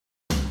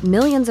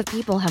Millions of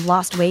people have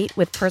lost weight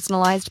with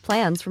personalized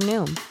plans from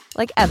Noom.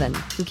 Like Evan,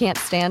 who can't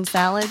stand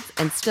salads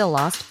and still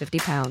lost 50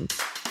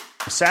 pounds.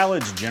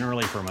 Salads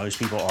generally for most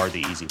people are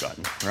the easy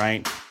button,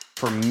 right?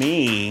 For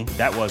me,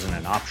 that wasn't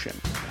an option.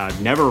 I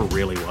never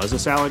really was a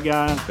salad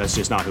guy. That's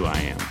just not who I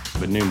am.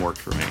 But Noom worked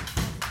for me.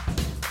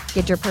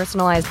 Get your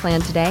personalized plan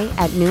today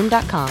at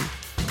Noom.com.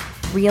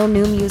 Real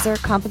Noom user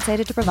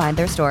compensated to provide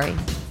their story.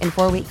 In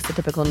 4 weeks, the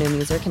typical Noom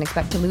user can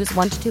expect to lose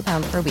 1 to 2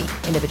 pounds per week.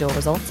 Individual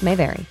results may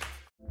vary.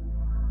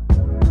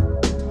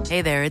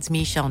 Hey there, it's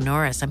Michelle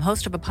Norris. I'm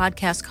host of a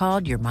podcast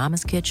called Your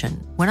Mama's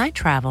Kitchen. When I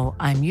travel,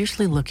 I'm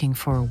usually looking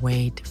for a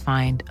way to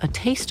find a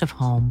taste of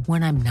home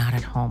when I'm not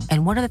at home.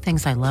 And one of the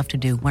things I love to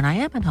do when I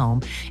am at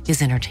home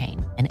is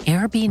entertain. And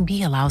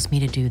Airbnb allows me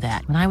to do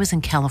that. When I was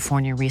in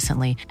California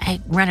recently, I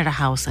rented a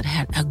house that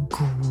had a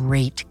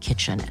great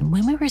kitchen. And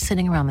when we were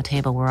sitting around the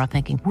table, we're all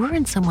thinking, we're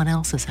in someone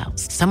else's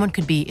house. Someone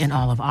could be in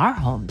all of our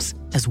homes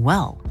as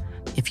well.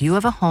 If you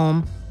have a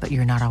home, but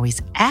you're not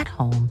always at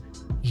home,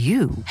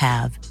 you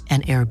have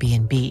an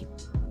Airbnb.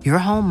 Your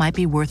home might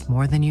be worth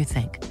more than you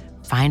think.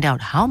 Find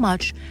out how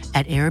much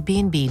at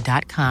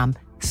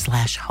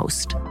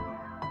airbnb.com/host.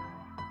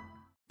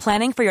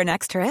 Planning for your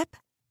next trip?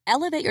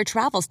 Elevate your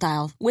travel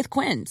style with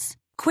Quince.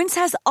 Quince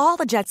has all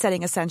the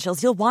jet-setting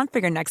essentials you'll want for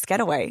your next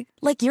getaway,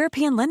 like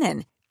European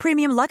linen,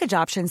 premium luggage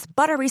options,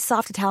 buttery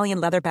soft Italian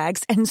leather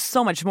bags, and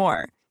so much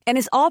more. And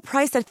is all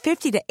priced at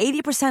 50 to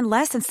 80%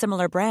 less than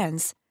similar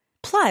brands.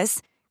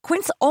 Plus,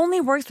 Quince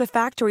only works with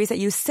factories that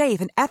use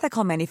safe and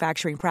ethical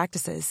manufacturing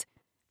practices.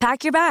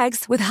 Pack your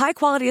bags with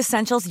high-quality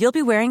essentials you'll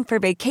be wearing for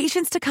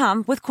vacations to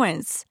come with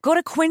Quince. Go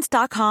to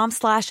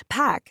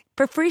quince.com/pack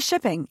for free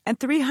shipping and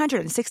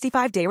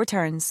 365-day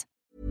returns.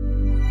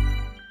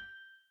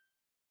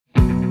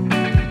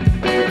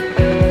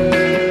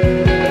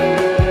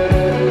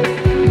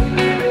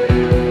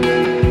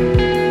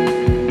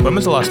 When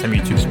was the last time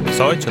you two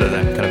saw each other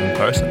then, kind of in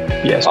person?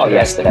 Yes. Oh,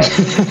 yesterday.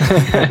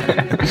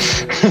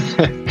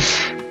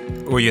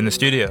 Were you in the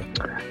studio?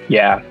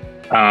 Yeah.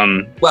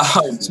 Well,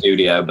 home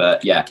studio,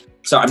 but yeah.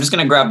 So I'm just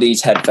going to grab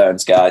these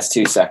headphones, guys.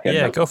 2 seconds.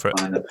 Yeah, go for it.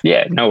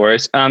 Yeah, no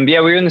worries. Yeah, we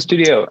were in the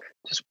studio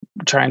just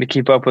trying to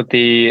keep up with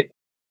the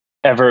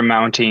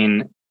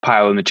ever-mounting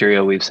pile of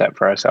material we've set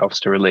for ourselves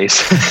to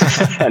release.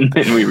 And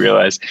then we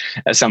realized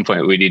at some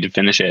point we need to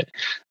finish it.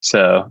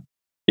 So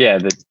yeah,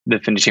 the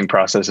finishing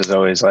process is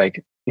always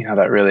like,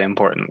 that really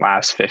important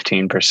last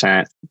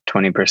 15%,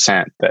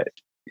 20% that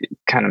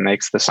kind of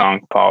makes the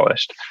song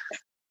polished.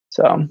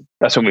 So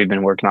that's what we've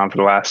been working on for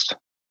the last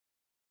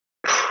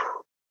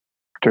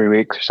 3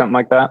 weeks or something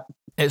like that.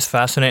 It's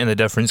fascinating the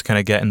difference kind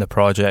of getting the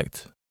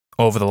project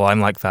over the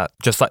line like that,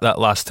 just like that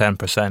last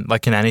 10%,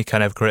 like in any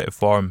kind of creative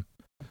form.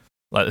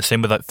 Like the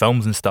same with like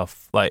films and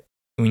stuff. Like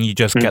when you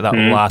just get that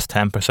last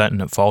 10%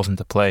 and it falls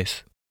into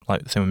place,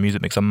 like the same with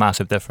music, makes a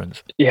massive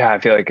difference. Yeah, I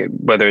feel like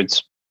whether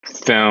it's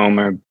film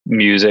or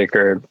music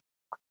or,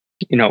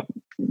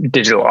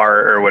 digital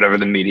art or whatever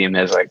the medium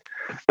is, like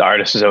the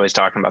artist is always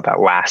talking about that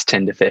last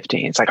 10 to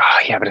 15. It's like, oh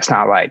yeah, but it's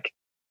not like,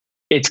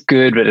 it's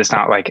good, but it's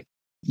not like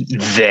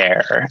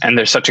there. And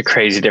there's such a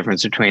crazy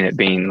difference between it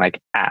being like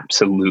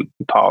absolutely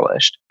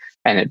polished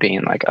and it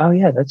being like, oh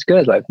yeah, that's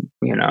good. Like,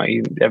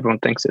 everyone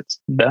thinks it's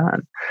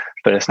done,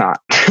 but it's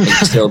not. You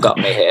still got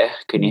me here.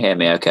 Can you hear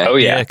me okay? Oh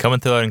yeah. Coming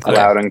through loud and clear.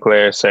 Loud and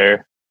clear,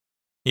 sir.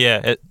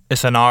 Yeah,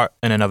 it's an art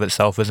in and of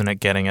itself, isn't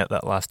it? Getting it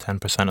that last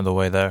 10% of the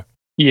way there.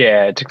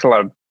 Yeah, it takes a lot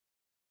of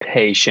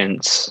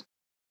patience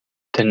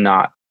to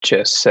not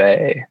just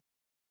say,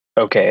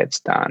 okay, it's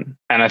done.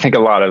 And I think a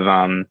lot of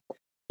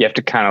you have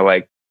to kind of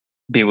like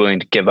be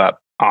willing to give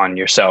up on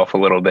yourself a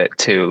little bit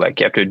too. Like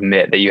you have to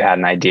admit that you had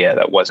an idea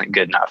that wasn't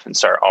good enough and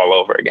start all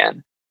over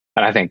again.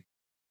 And I think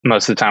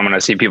most of the time when I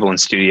see people in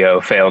studio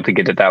fail to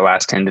get to that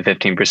last 10 to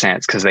 15%,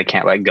 it's because they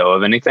can't let go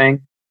of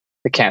anything.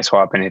 They can't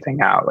swap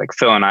anything out. Like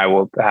Phil and I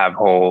will have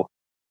whole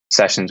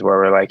sessions where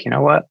we're like, you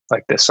know what?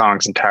 Like this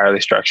song's entirely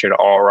structured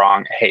all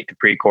wrong. I hate the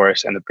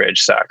pre-chorus and the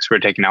bridge sucks. We're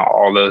taking out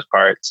all those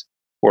parts.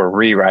 We're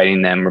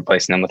rewriting them,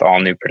 replacing them with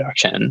all new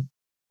production.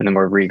 And then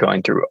we're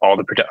re-going through all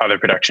the other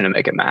production to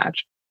make it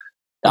match.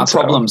 That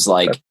problem's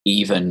like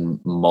even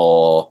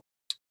more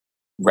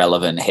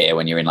relevant here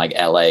when you're in like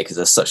LA, because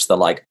there's such the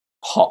like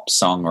pop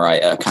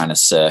songwriter kind of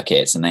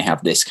circuits, and they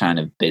have this kind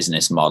of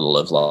business model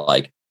of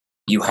like,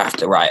 you have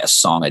to write a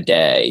song a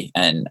day.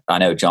 And I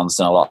know John's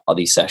done a lot of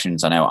these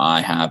sessions. I know I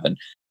have. And,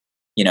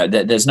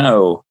 there's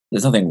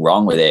nothing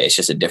wrong with it. It's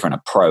just a different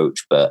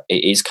approach, but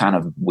it is kind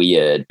of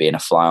weird being a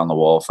fly on the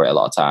wall for it a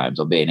lot of times,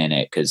 or being in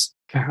it, because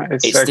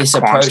it's like this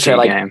approach where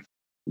like,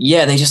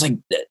 yeah, they just like,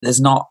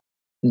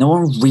 no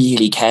one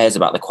really cares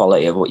about the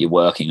quality of what you're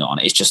working on.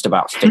 It's just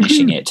about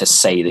finishing it to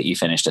say that you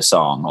finished a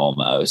song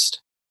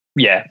almost.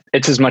 Yeah.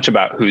 It's as much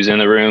about who's in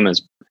the room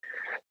as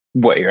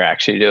what you're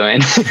actually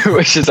doing,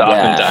 which is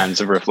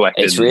oftentimes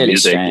reflected it's really in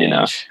music,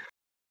 strange.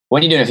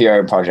 When you're doing it for your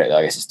own project,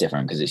 I guess it's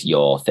different because it's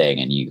your thing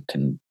and you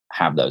can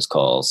have those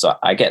calls. So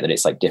I get that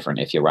it's like different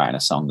if you're writing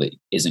a song that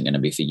isn't going to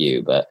be for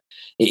you, but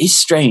it is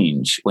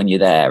strange when you're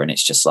there and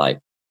it's just like,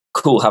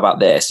 cool, how about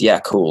this? Yeah,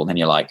 cool. And then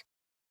you're like,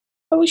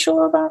 are we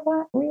sure about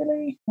that?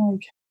 Really?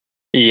 Like,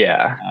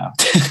 yeah.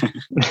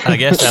 I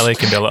guess LA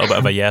can be a little bit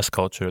of a yes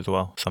culture as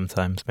well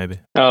sometimes, maybe.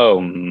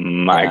 Oh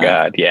my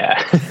God,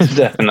 yeah,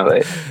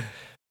 definitely.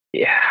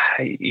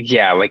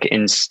 Yeah, like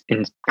in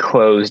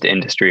closed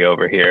industry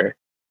over here,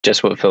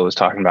 just what Phil was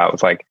talking about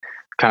with like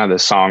kind of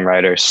the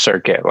songwriter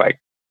circuit, like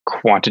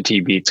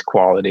quantity beats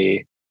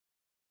quality.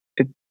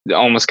 It's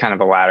almost kind of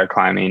a ladder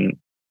climbing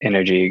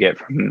energy you get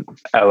from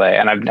LA,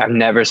 and I've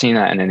never seen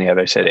that in any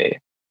other city.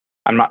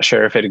 I'm not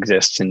sure if it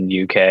exists in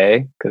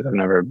UK because I've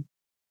never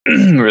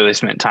really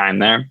spent time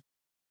there.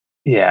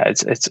 Yeah,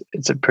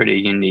 it's a pretty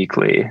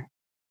uniquely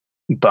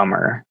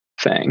bummer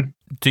thing.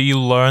 Do you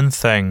learn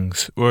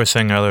things? We were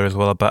saying earlier as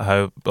well about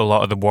how a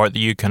lot of the work that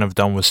you kind of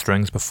done with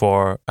strings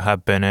before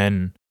had been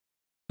in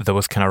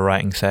those kind of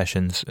writing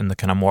sessions in the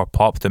kind of more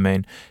pop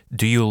domain.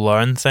 Do you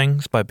learn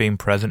things by being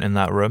present in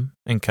that room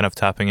and kind of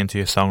tapping into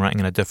your songwriting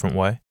in a different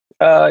way?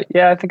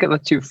 Yeah, I think it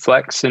lets you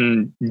flex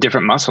in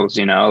different muscles,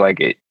 you know,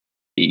 like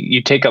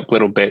you take up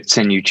little bits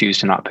and you choose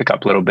to not pick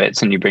up little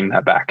bits and you bring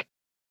that back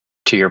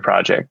to your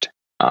project.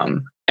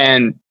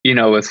 And, you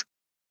know, with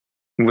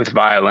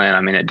violin,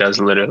 I mean, it does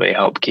literally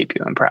help keep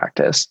you in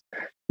practice.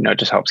 You know, it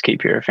just helps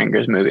keep your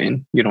fingers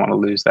moving. You don't want to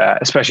lose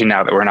that, especially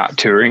now that we're not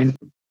touring.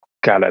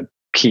 Gotta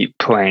keep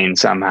playing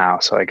somehow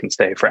so I can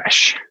stay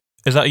fresh.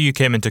 Is that how you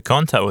came into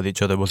contact with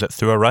each other? Was it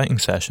through a writing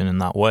session in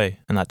that way,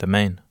 in that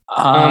domain?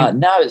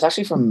 No, it's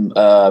actually from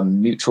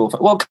mutual.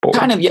 Well,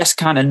 kind of yes,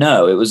 kind of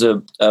no. It was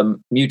a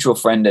mutual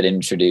friend that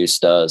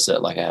introduced us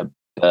at like a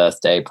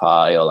birthday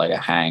party or like a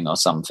hang or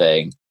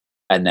something,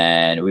 and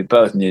then we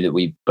both knew that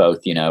we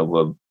both, you know,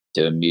 were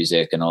doing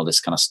music and all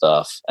this kind of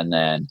stuff. And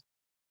then,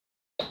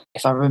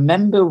 if I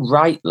remember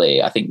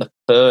rightly, I think the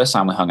first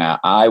time we hung out,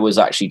 I was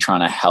actually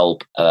trying to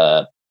help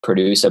a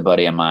producer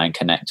buddy of mine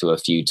connect to a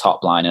few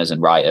top liners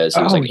and writers.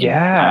 He was he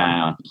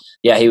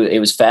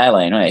was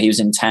Fairlane, right? He was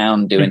in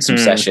town doing some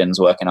sessions,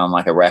 working on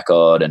like a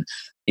record, and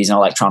he's an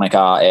electronic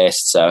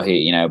artist, so he,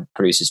 you know,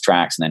 produces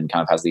tracks and then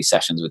kind of has these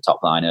sessions with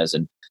top liners.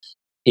 And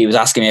he was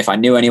asking me if I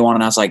knew anyone,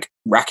 and I was like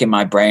racking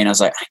my brain. I was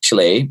like,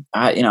 actually,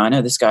 I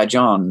know this guy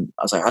John.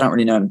 I was like, I don't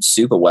really know him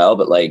super well,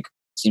 but like,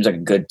 seems like a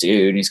good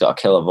dude. And he's got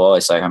a killer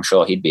voice. Like, I'm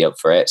sure he'd be up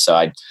for it. So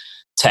I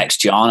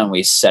text John and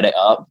we set it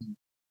up.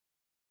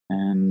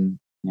 And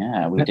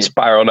yeah, it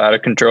spiraled out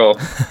of control.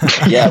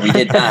 Yeah, we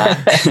did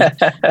that.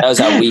 That was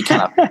how we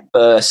kind of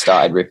first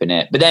started ripping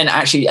it. But then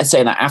actually, I'd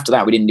say that after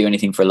that, we didn't do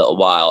anything for a little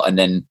while. And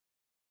then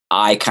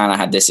I kind of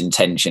had this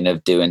intention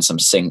of doing some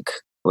sync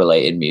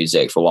related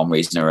music for one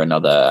reason or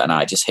another, and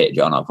I just hit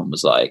John up and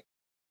was like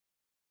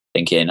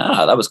thinking,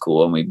 that was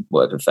cool, and we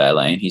worked with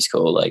Fairlane, he's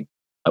cool, like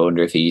I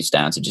wonder if he's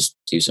down to just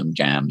do some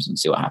jams and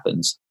see what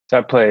happens.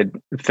 So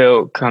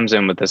Phil comes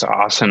in with this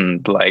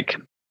awesome like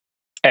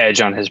edge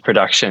on his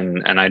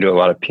production, and I do a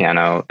lot of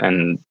piano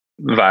and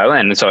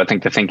violin, and so I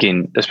think the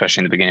thinking,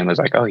 especially in the beginning, was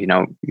like, oh, you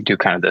know, you do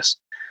kind of this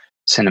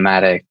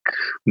cinematic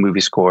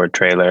movie score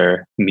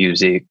trailer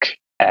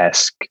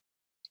music-esque,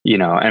 you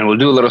know, and we'll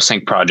do a little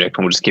sync project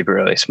and we'll just keep it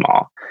really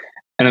small.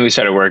 And then we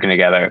started working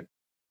together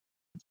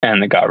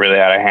and it got really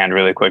out of hand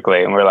really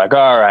quickly. And we're like,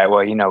 all right,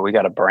 well, you know, we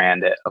got to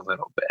brand it a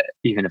little bit,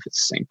 even if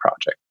it's a sync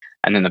project.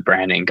 And then the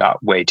branding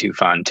got way too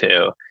fun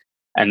too.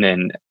 And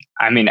then,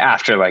 I mean,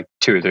 after like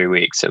 2 or 3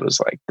 weeks, it was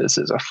like, this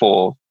is a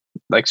full,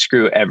 like,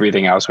 screw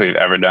everything else we've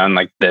ever done.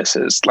 Like, this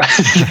is like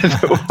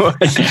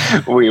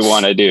what we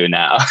want to do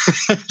now.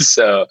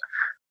 So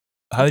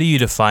how do you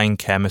define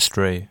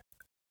chemistry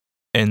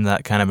in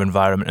that kind of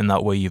environment, in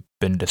that way you've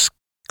been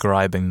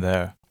describing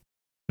there?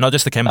 Not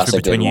just the chemistry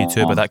between you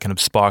two, but that kind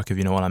of spark, if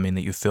you know what I mean,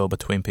 that you feel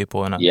between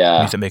people in a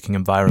music-making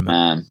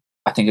environment.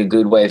 I think a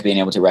good way of being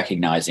able to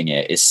recognizing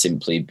it is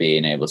simply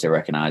being able to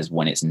recognize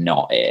when it's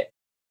not it.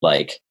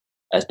 Like,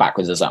 as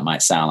backwards as that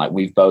might sound, like,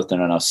 we've both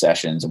done enough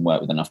sessions and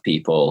worked with enough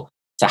people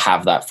to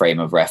have that frame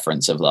of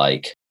reference of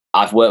like,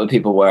 I've worked with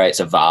people where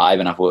it's a vibe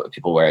and I've worked with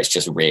people where it's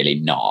just really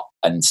not.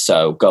 And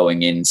so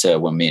going into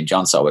when me and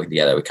John started working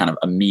together, we kind of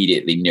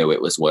immediately knew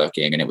it was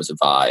working and it was a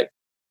vibe.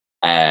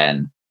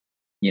 And,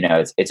 you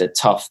know, it's a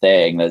tough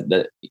thing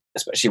that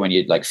especially when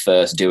you're like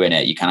first doing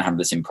it, you kind of have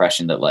this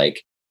impression that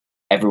like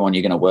everyone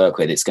you're going to work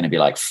with, it's going to be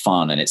like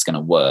fun and it's going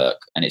to work.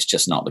 And it's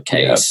just not the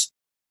case.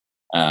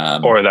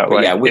 Yep. Or that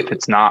like, if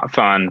it's not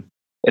fun,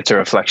 it's a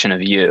reflection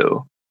of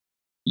you.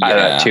 I do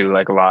that too,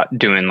 like a lot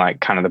doing like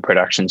kind of the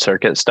production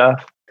circuit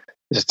stuff.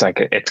 It's like,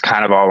 it's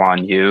kind of all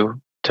on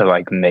you to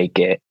like make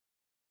it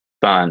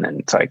fun. And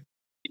it's like,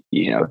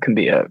 you know, it can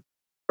be a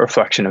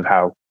reflection of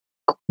how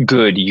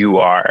good you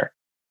are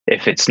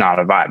if it's not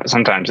a vibe. But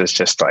sometimes it's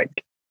just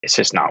like, it's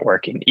just not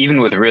working.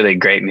 Even with really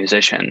great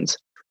musicians,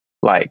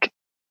 like,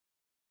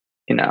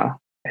 you know,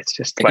 it's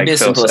just it like, can be as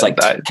simple as like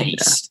that,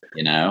 taste,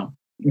 you know,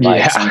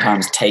 like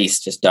sometimes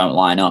tastes just don't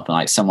line up and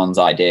like someone's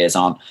ideas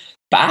aren't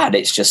bad.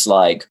 It's just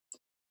like,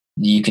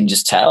 you can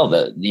just tell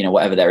that, you know,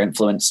 whatever they're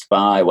influenced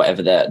by,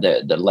 whatever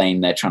the lane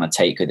they're trying to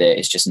take with it,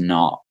 it's just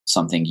not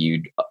something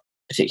you'd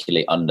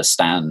particularly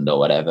understand or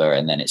whatever,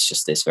 and then it's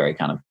just this very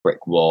kind of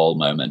brick wall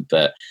moment.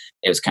 But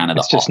it was kind of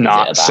it's just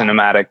not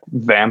cinematic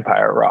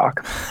vampire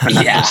rock.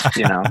 Yeah, just,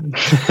 you know.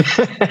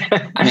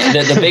 I mean,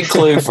 the big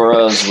clue for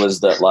us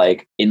was that,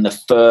 like, in the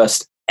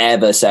first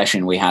ever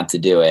session we had to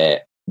do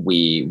it,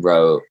 we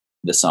wrote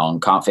the song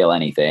 "Can't Feel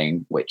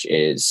Anything," which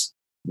is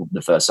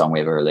the first song we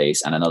ever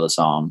released, and another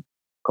song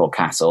called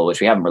Castle,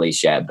 which we haven't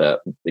released yet,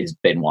 but it's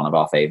been one of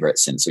our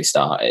favorites since we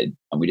started.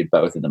 And we did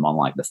both of them on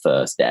like the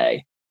first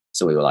day.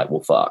 So we were like, well,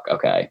 fuck,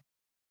 okay.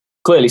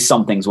 Clearly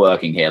something's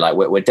working here. Like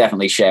we're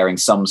definitely sharing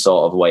some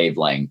sort of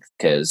wavelength,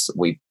 because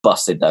we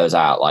busted those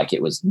out like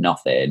it was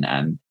nothing.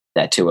 And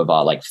they're two of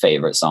our like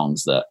favorite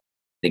songs that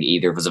I think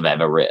either of us have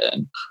ever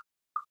written.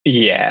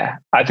 Yeah.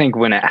 I think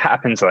when it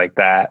happens like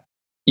that,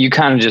 you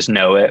kind of just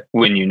know it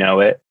when you know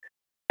it.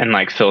 And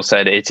like Phil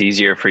said, it's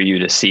easier for you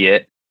to see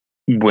it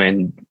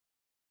when,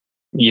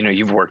 you know,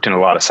 you've worked in a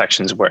lot of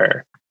sessions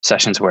where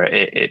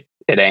it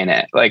ain't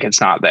it. Like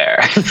it's not there.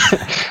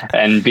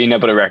 And being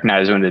able to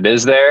recognize when it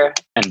is there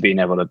and being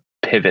able to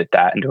pivot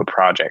that into a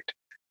project,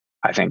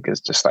 I think is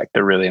just like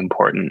the really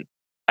important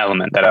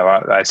element that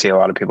I see a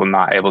lot of people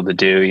not able to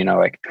do. You know,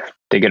 like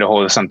they get a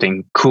hold of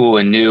something cool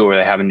and new, or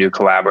they have a new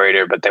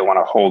collaborator, but they want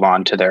to hold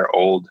on to their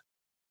old,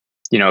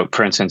 you know,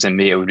 for instance, in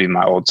me, it would be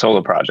my old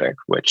solo project,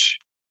 which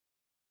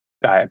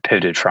I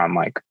pivoted from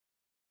like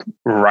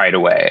right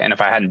away. And if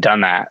I hadn't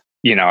done that,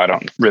 you know, I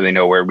don't really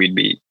know where we'd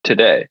be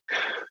today.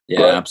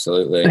 Yeah, but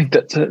absolutely. I think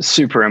that's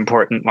super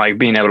important. Like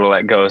being able to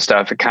let go of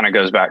stuff. It kind of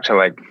goes back to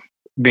like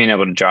being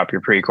able to drop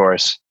your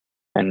pre-chorus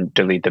and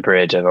delete the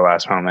bridge at the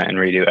last moment and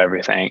redo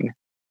everything,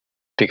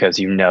 because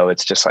you know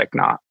it's just like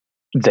not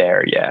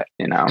there yet.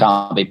 You know,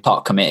 can't be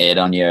pot committed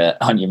on your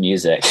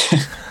music.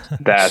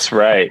 That's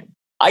right.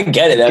 I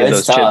get it though. Get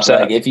it's tough.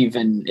 Like if you've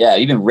been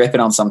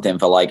ripping on something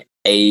for like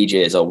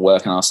ages, or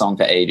working on a song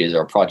for ages,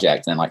 or a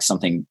project, and then like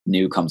something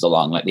new comes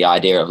along, like the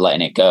idea of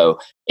letting it go,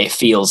 it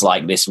feels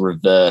like this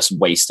reverse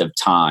waste of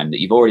time that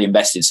you've already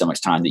invested so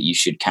much time that you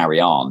should carry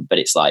on. But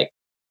it's like,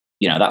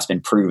 you know, that's been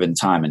proven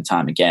time and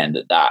time again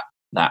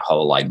that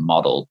whole like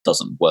model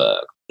doesn't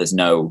work. There's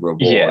no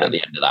reward at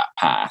the end of that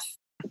path.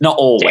 Not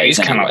always,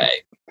 anyway.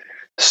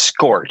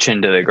 Scorch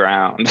into the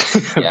ground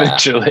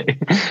eventually.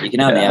 You can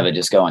only ever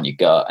just go on your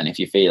gut, and if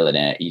you're feeling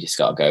it, you just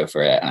got to go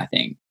for it. And I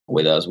think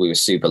with us, we were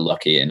super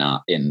lucky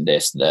in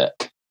this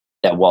that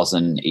there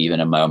wasn't even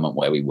a moment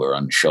where we were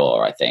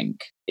unsure. I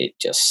think it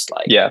just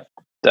like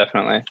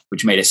definitely,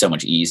 which made it so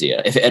much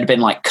easier. If it had been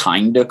like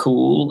kind of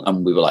cool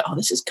and we were like, oh,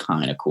 this is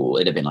kind of cool,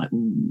 it'd have been like,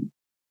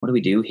 what do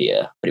we do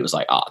here? But it was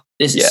like, oh,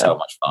 this is so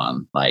much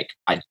fun. Like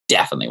I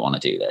definitely want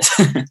to do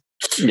this.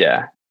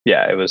 yeah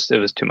it was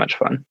too much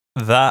fun.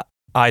 That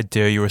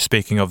idea you were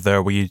speaking of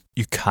there, where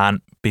you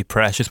can't be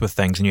precious with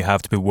things and you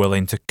have to be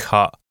willing to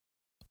cut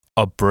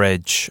a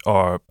bridge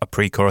or a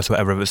pre-chorus,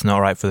 whatever, if it's not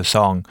right for the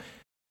song,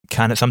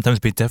 can it sometimes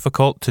be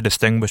difficult to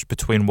distinguish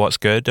between what's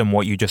good and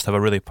what you just have a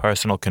really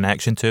personal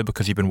connection to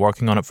because you've been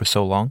working on it for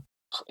so long?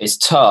 It's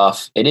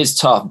tough. It is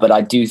tough, but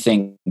I do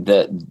think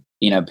that,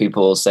 you know,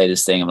 people say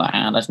this thing of like,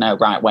 there's no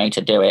right way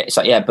to do it. It's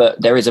like, yeah,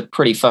 but there is a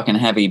pretty fucking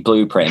heavy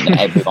blueprint that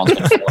everyone's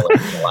been following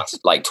for the last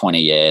like 20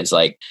 years.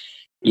 Like,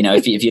 you know,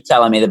 if you're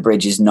telling me the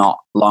bridge is not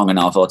long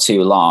enough or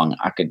too long,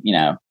 I could, you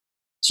know,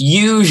 it's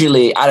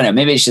usually, I don't know,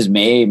 maybe it's just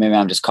me, maybe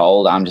I'm just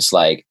cold. I'm just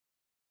like,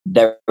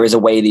 there is a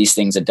way these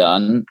things are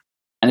done.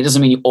 And it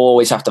doesn't mean you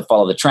always have to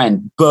follow the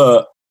trend,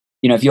 but,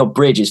 you know, if your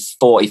bridge is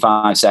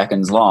 45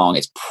 seconds long,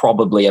 it's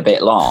probably a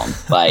bit long,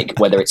 like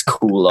whether it's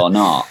cool or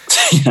not,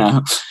 you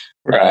know?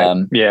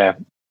 Right. Yeah.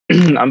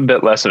 I'm a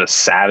bit less of a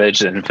savage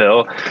than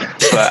Phil,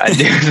 but I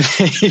do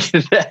think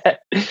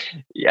that,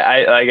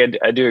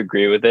 I do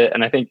agree with it.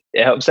 And I think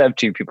it helps to have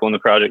two people in the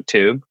project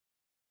too,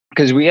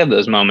 because we have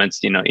those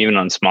moments, you know, even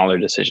on smaller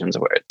decisions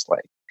where it's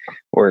like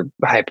we're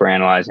hyper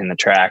analyzing the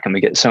track and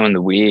we get so in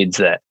the weeds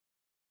that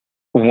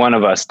one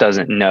of us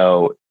doesn't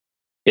know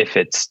if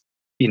it's,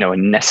 you know, a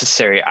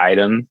necessary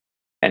item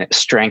and it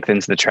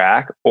strengthens the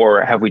track,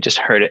 or have we just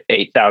heard it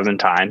 8,000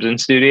 times in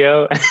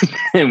studio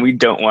and we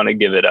don't want to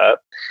give it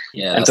up.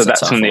 Yeah, and so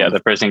that's when the other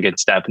person can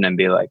step in and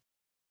be like,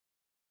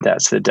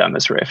 that's the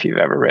dumbest riff you've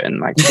ever written.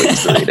 Like,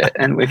 please delete it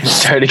and we can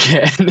start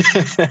again.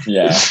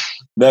 Yeah.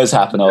 Those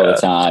happen all the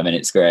time and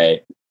it's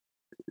great.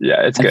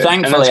 Yeah, it's good.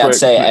 Thankfully, I'd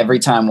say every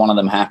time one of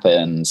them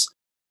happens,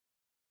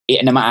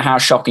 no matter how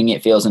shocking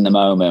it feels in the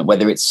moment,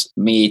 whether it's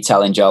me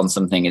telling John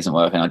something isn't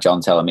working or John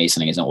telling me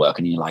something isn't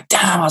working, and you're like,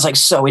 damn, I was like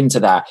so into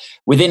that.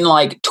 Within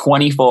like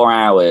 24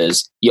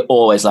 hours, you're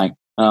always like,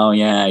 oh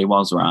yeah, he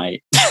was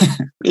right.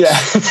 Yeah.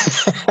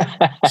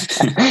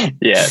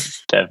 Yeah,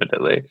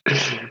 definitely.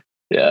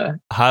 Yeah.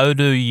 How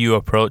do you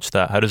approach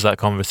that? How does that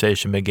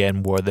conversation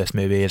begin where this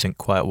maybe isn't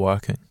quite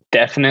working?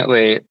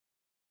 Definitely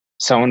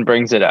someone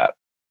brings it up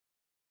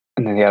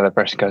and then the other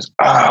person goes,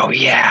 oh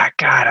yeah,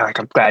 God,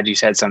 I'm glad you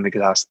said something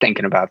because I was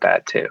thinking about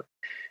that too.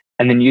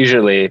 And then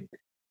usually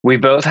we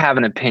both have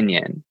an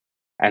opinion.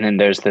 And then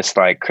there's this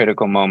like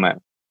critical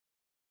moment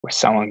where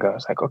someone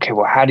goes like, okay,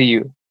 well, how do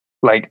you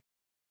like,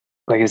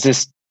 is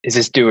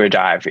this do or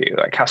die for you?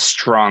 Like, how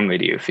strongly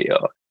do you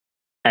feel?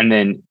 And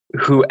then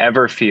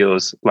whoever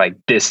feels like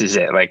this is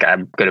it, like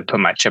I'm going to put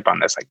my chip on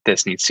this, like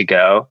this needs to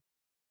go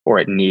or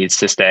it needs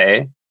to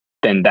stay,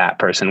 then that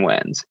person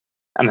wins.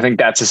 And I think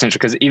that's essential,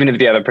 because even if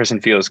the other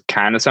person feels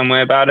kind of some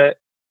way about it,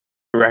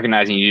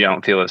 recognizing you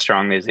don't feel as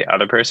strongly as the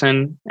other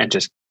person and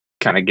just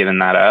kind of giving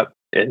that up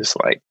is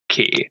like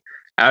key.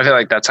 And I feel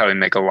like that's how we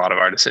make a lot of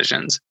our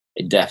decisions.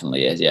 It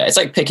definitely is. Yeah. It's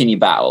like picking your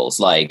battles.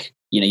 Like,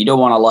 you don't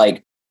want to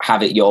like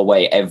have it your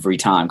way every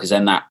time, because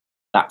then that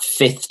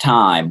fifth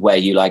time where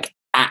you like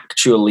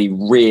actually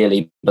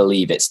really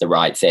believe it's the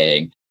right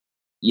thing,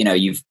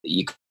 you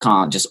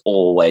can't just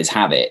always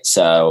have it.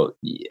 So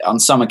on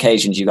some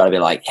occasions you got to be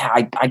like,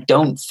 yeah, I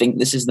don't think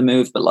this is the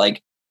move, but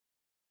like,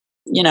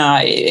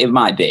 it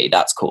might be.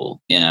 That's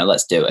cool.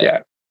 Let's do it. Yeah.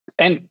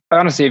 And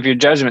honestly, if your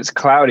judgment's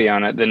cloudy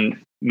on it,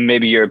 then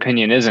maybe your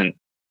opinion isn't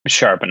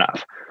sharp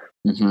enough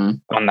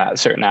on that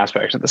certain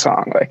aspect of the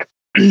song. Like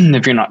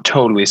if you're not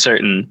totally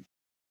certain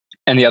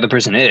and the other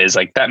person is,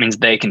 like, that means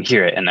they can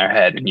hear it in their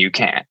head and you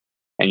can't,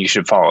 and you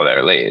should follow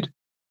their lead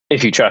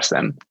if you trust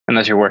them,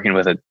 unless you're working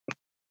with a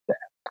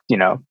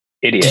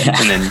idiot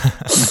and then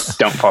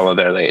don't follow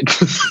their lead.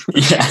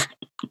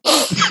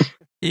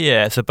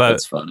 Yeah, it's about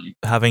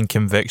having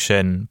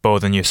conviction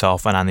both in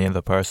yourself and on the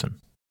other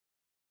person.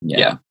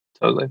 Yeah,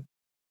 totally.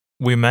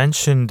 We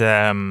mentioned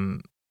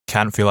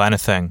Can't Feel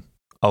Anything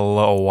a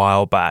little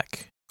while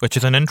back, which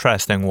is an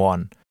interesting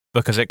one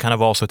because it kind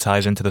of also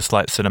ties into the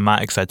slight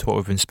cinematic side to what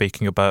we've been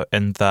speaking about,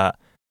 in that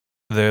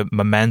the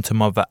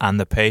momentum of it and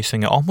the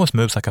pacing, it almost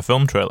moves like a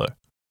film trailer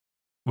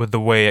with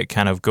the way it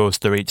kind of goes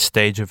through each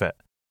stage of it,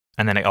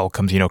 and then it all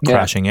comes,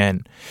 crashing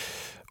in.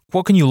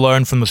 What can you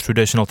learn from those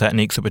traditional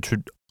techniques that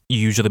would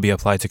usually be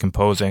applied to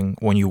composing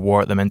when you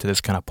wart them into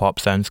this kind of pop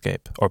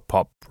soundscape, or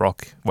pop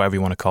rock, whatever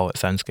you want to call it,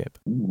 soundscape?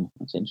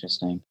 That's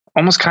interesting.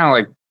 Almost kind of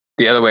like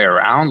the other way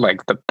around,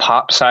 like the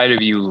pop side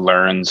of you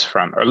learns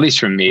from, or at least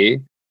for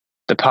me,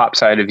 the pop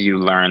side of you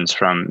learns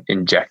from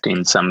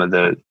injecting some of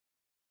the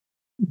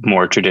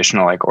more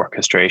traditional like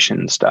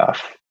orchestration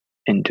stuff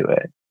into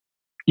it.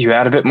 You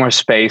add a bit more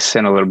space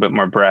and a little bit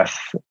more breath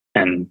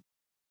and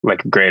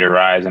like a greater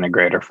rise and a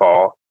greater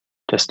fall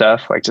to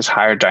stuff, like just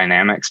higher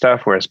dynamic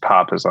stuff. Whereas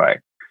pop is like,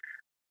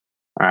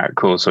 all right,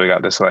 cool. So we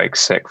got this like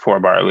sick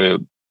 4-bar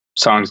loop.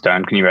 Song's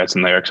done. Can you write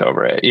some lyrics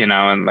over it?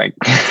 And like,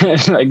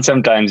 like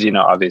sometimes,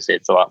 obviously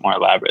it's a lot more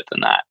elaborate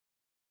than that.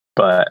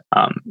 But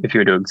if you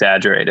were to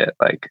exaggerate it,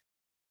 like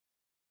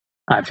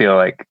I feel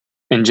like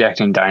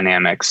injecting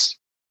dynamics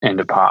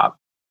into pop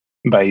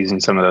by using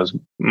some of those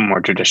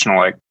more traditional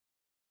like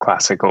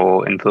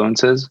classical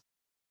influences,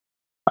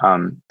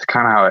 it's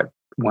kind of how it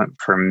went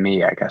for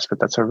me, I guess. But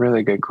that's a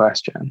really good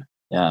question.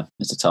 Yeah,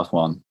 it's a tough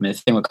one. I mean, the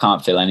thing with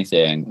Can't Feel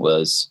Anything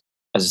was,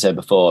 as I said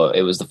before,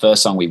 it was the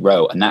first song we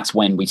wrote, and that's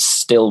when we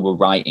still were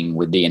writing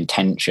with the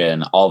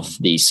intention of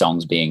these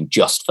songs being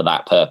just for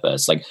that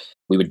purpose. Like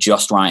we were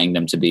just writing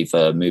them to be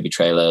for movie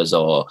trailers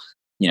or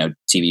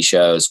TV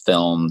shows,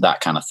 film, that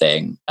kind of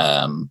thing.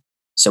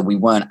 So we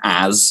weren't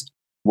as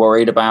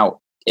worried about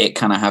it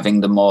kind of having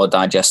the more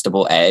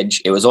digestible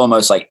edge. It was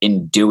almost like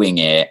in doing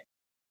it,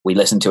 we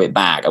listened to it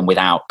back, and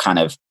without kind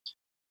of,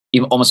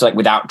 even almost like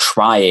without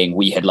trying,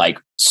 we had like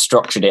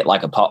structured it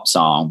like a pop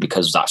song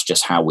because that's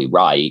just how we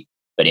write.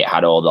 But it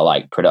had all the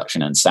like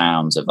production and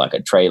sounds of like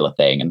a trailer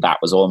thing, and that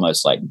was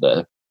almost like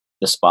the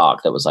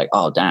spark that was like,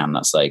 oh damn,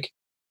 that's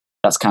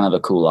kind of a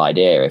cool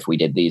idea if we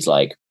did these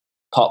like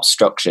pop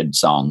structured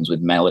songs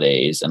with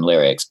melodies and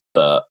lyrics,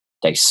 but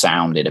they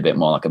sounded a bit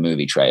more like a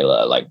movie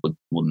trailer. Like,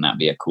 wouldn't that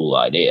be a cool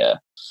idea?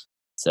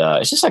 So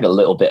it's just like a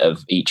little bit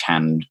of each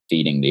hand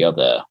feeding the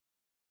other.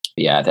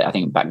 But yeah, I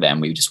think back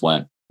then we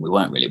weren't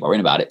really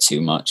worrying about it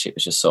too much. It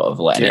was just sort of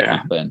letting it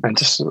happen, and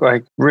just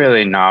like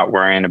really not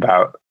worrying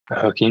about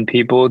hooking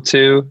people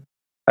too.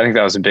 I think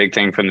that was a big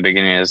thing from the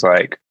beginning, is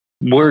like,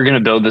 we're going to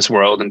build this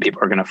world and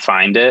people are going to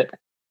find it,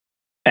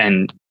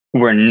 and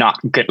we're not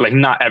good. Like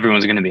not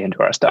everyone's going to be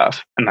into our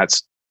stuff. And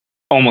that's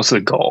almost the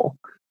goal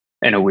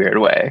in a weird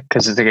way.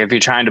 Cause it's like, if you're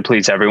trying to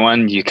please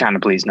everyone, you kind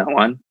of please no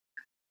one.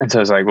 And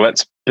so it's like,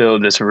 let's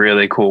build this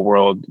really cool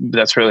world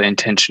that's really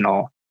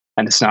intentional.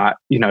 And it's not,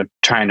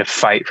 trying to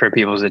fight for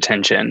people's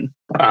attention.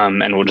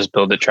 And we'll just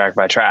build it track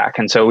by track.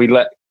 And so we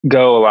let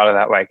go a lot of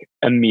that like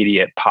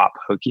immediate pop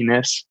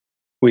hookiness.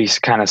 We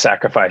kind of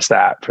sacrifice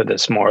that for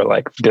this more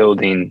like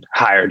building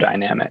higher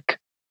dynamic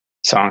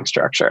song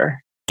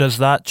structure. Does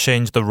that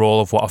change the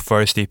role of what a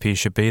first EP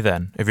should be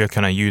then, if you're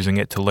kind of using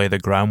it to lay the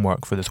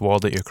groundwork for this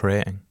world that you're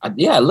creating?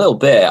 Yeah, a little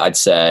bit, I'd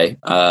say.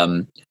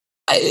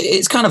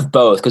 It's kind of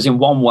both, because in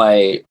one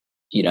way,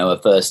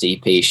 a first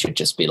EP should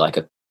just be like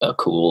a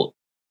cool,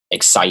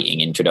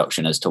 exciting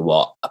introduction as to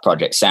what a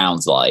project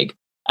sounds like.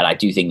 And I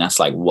do think that's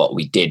like what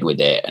we did with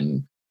it.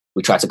 And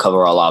we try to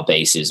cover all our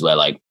bases where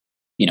like,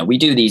 we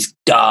do these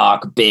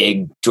dark,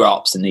 big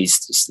drops and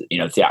these,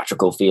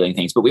 theatrical feeling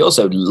things, but we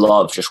also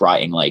love just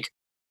writing like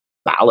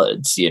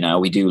ballads.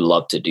 We do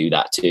love to do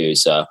that too.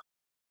 So,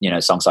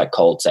 songs like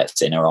Cold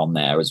Sets In are on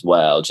there as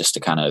well, just to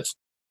kind of,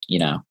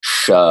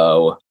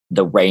 show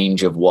the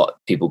range of what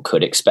people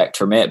could expect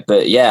from it.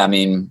 But yeah, I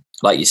mean,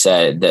 like you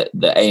said,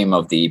 the aim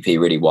of the EP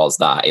really was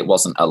that it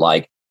wasn't a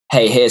like,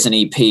 hey, here's an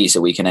EP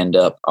so we can end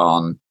up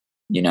on,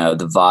 you know,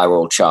 the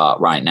viral chart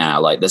right now.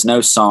 Like there's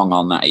no song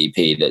on that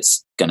EP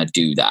that's going to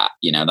do that.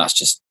 You know, that's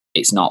just,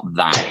 it's not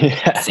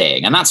that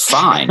thing. And that's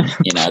fine.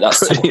 You know,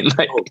 that's totally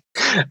like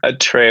cool. A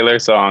trailer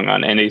song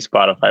on any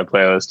Spotify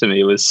playlist to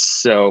me was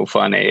so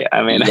funny.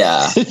 I mean,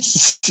 yeah,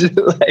 it's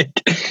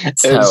like,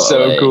 it's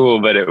so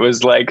cool, but it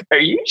was like, are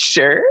you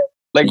sure?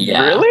 Like,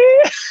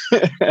 really?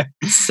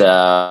 So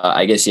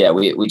I guess, yeah,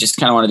 we just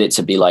kind of wanted it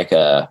to be like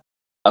a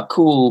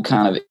cool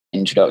kind of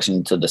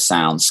introduction to the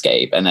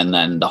soundscape, and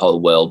then the whole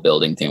world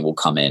building thing will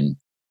come in,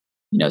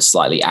 you know,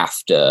 slightly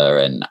after,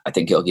 and I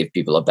think it'll give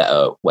people a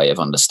better way of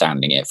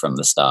understanding it from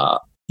the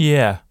start.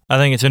 Yeah, I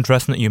think it's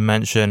interesting that you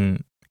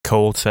mention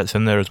Cold Sets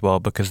in there as well,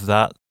 because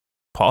that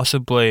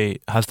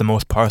possibly has the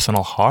most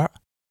personal heart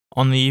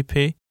on the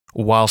EP,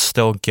 while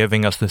still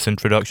giving us this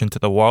introduction to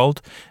the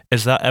world.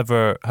 Is that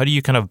ever, how do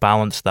you kind of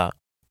balance that,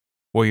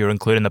 where you're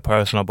including the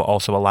personal but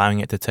also allowing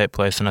it to take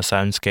place in a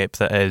soundscape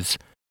that is,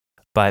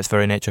 by its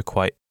very nature,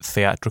 quite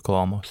theatrical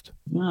almost?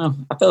 Well,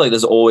 I feel like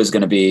there's always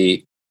going to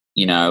be,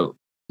 you know,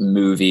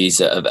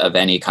 movies of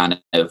any kind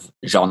of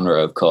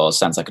genre, of course.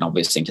 Sounds like an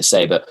obvious thing to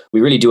say, but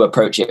we really do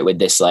approach it with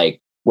this, like,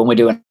 when we're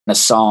doing a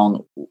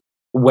song,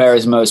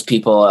 whereas most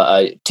people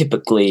are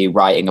typically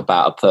writing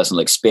about a personal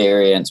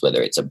experience,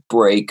 whether it's a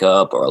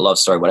breakup or a love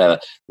story, whatever,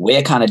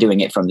 we're kind of doing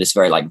it from this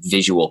very like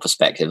visual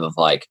perspective of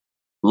like,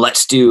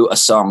 let's do a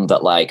song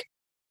that like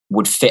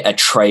would fit a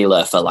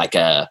trailer for like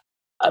a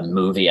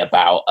movie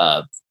about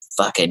a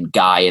fucking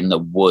guy in the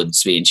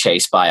woods being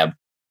chased by a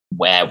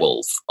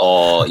werewolf,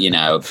 or, you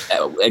know,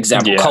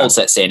 example, Cold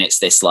Sets in, it's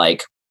this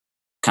like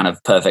kind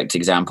of perfect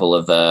example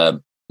of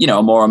you know,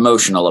 a more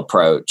emotional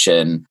approach.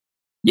 And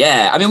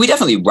yeah, I mean, we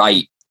definitely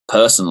write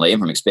personally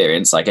and from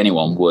experience like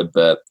anyone would,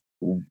 but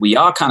we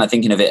are kind of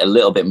thinking of it a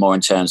little bit more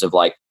in terms of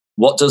like,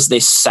 what does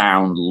this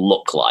sound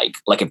look like?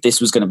 Like if this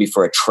was going to be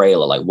for a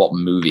trailer, like what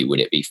movie would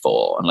it be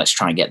for? And let's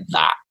try and get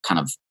that kind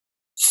of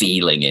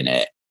feeling in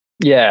it.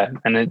 Yeah.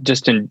 And it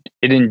just,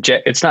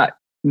 it's not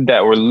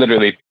that we're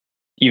literally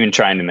even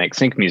trying to make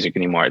sync music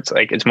anymore. It's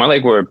like, it's more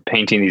like we're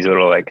painting these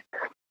little like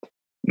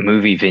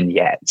movie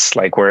vignettes,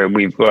 like where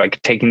we've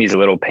like taken these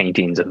little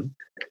paintings of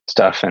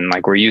stuff and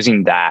like we're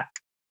using that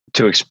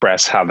to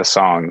express how the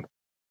song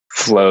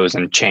flows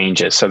and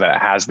changes so that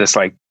it has this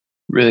like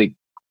really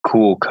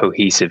cool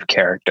cohesive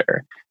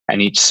character,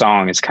 and each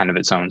song is kind of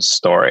its own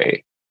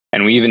story.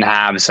 And we even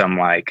have some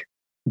like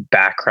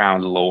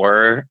background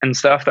lore and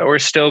stuff that we're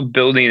still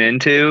building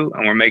into,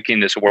 and we're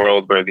making this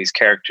world where these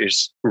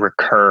characters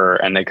recur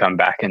and they come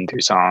back into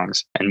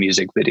songs and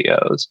music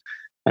videos,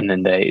 and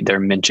then they're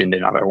mentioned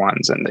in other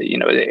ones, and you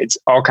know, it's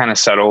all kind of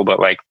subtle, but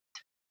like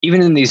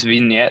even in these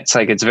vignettes,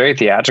 like it's very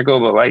theatrical,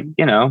 but like,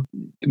 you know,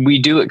 we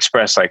do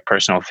express like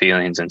personal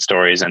feelings and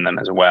stories in them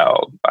as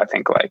well. I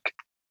think like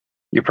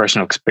your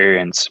personal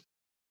experience,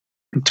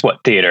 it's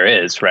what theater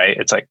is, right?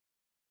 It's like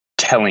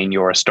telling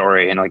your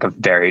story in like a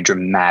very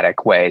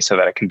dramatic way so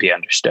that it can be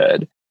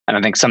understood. And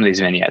I think some of these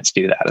vignettes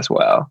do that as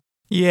well.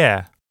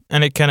 Yeah.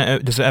 And it kind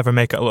of, does it ever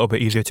make it a little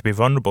bit easier to be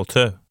vulnerable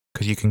too?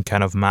 Because you can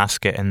kind of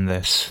mask it in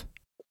this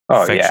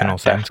fictional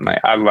sense.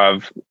 Definitely.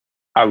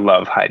 I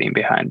love hiding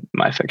behind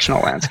my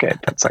fictional landscape.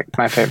 That's like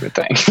my favorite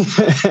thing.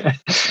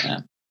 Yeah.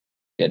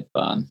 Good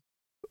fun.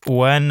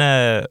 When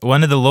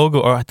did the logo,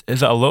 or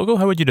is it a logo?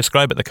 How would you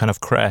describe it? The kind of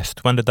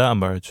crest. When did that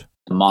emerge?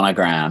 The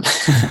monogram.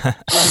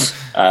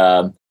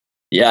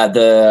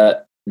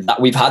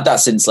 We've had that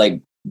since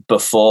like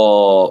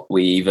before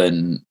we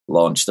even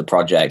launched the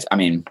project. I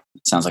mean,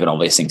 it sounds like an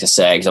obvious thing to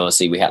say because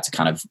obviously we had to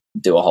kind of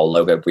do a whole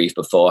logo brief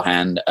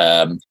beforehand.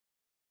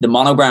 The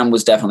monogram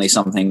was definitely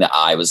something that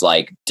I was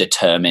like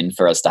determined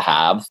for us to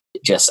have.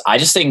 I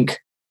just think,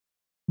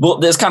 well,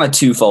 there's kind of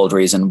twofold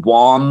reason.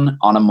 One,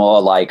 on a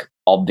more like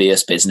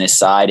obvious business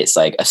side, it's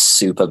like a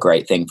super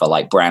great thing for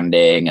like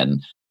branding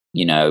and,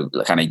 you know,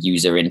 kind of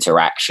user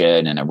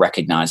interaction and a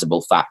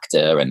recognizable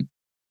factor. And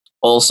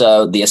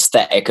also the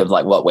aesthetic of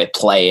like what we're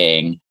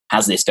playing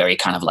has this very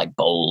kind of like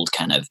bold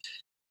kind of,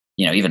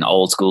 you know, even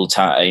old school,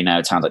 you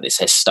know, sounds like this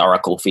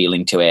historical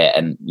feeling to it.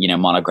 And, you know,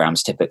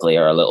 monograms typically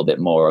are a little bit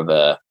more of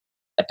a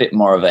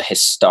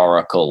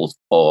historical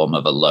form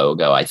of a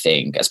logo, I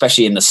think,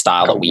 especially in the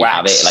style that we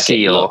have it. Like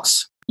seal.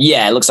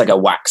 It looks like a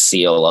wax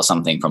seal or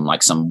something from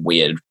like some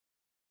weird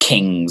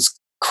king's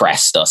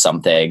crest or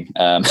something.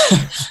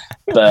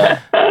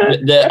 But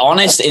the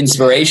honest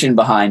inspiration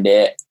behind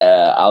it,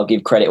 I'll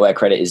give credit where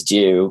credit is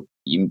due.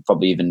 You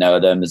probably even know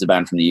them. There's a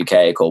band from the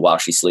UK called While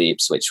She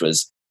Sleeps, which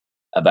was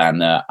a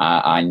band that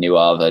I knew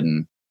of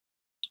and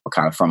were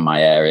kind of from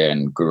my area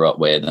and grew up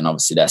with. And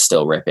obviously they're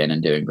still ripping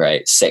and doing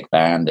great. Sick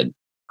band. And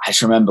I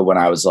just remember when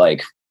I was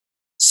like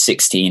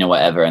 16 or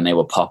whatever, and they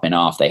were popping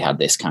off, they had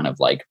this kind of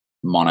like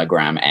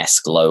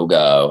monogram-esque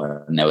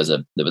logo. And there was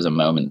a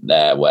moment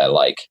there where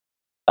like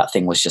that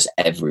thing was just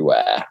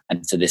everywhere.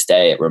 And to this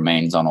day, it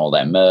remains on all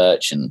their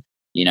merch. And,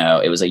 you know,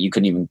 it was like you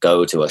couldn't even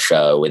go to a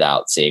show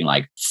without seeing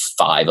like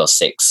 5 or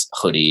 6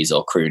 hoodies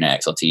or crew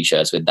necks or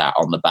t-shirts with that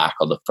on the back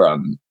or the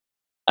front.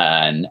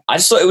 And I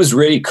just thought it was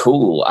really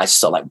cool. I just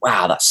thought like,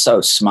 wow, that's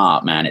so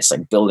smart, man. It's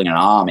like building an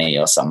army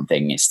or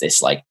something. It's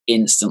this like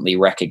instantly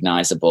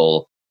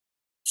recognizable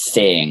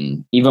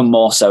thing, even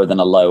more so than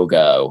a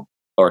logo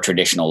or a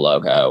traditional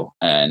logo.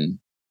 And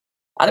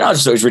I don't know, I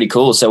just thought it was really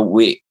cool. So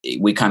we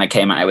kind of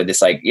came at it with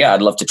this like, yeah,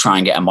 I'd love to try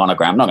and get a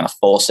monogram. I'm not going to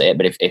force it,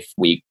 but if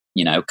we,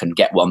 can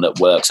get one that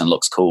works and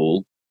looks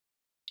cool.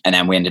 And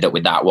then we ended up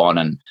with that one.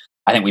 And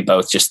I think we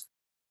both just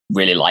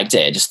really liked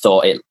it. I just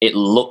thought it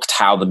looked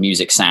how the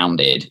music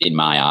sounded in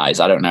my eyes.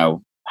 I don't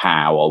know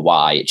how or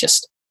why.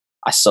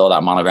 I saw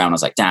that monogram and I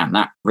was like, damn,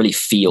 that really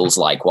feels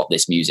like what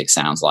this music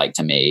sounds like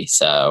to me.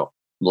 So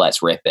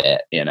let's rip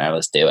it,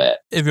 let's do it.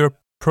 If you're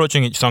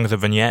approaching each song as a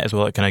vignette as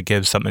well, it kind of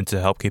gives something to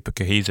help keep it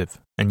cohesive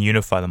and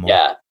unify them all.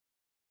 Yeah,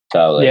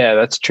 totally. Yeah,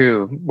 that's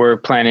true. We're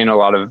planning a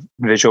lot of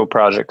visual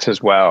projects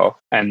as well.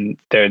 And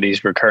there are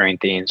these recurring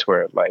themes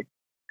where like,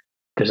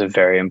 there's a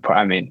very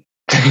important,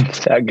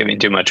 without giving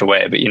too much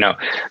away, but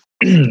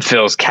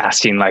Phil's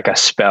casting like a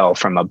spell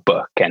from a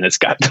book and it's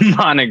got the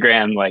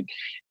monogram like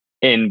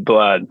in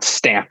blood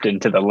stamped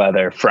into the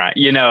leather front,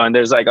 and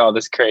there's like all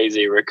this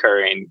crazy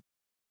recurring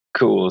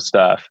cool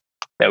stuff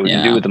that we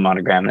can do with the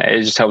monogram.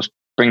 It just helps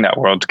bring that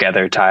world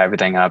together, tie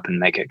everything up and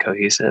make it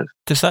cohesive.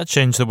 Does that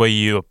change the way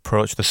you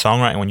approach the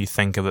songwriting when you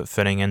think of it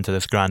fitting into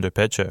this grander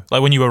picture?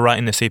 Like when you were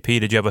writing this EP,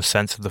 did you have a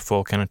sense of the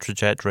full kind of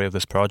trajectory of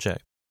this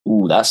project?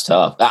 Ooh, that's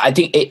tough. I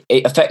think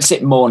it affects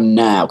it more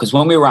now because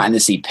when we were writing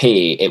this EP,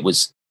 it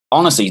was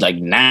honestly like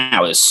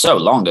now, it was so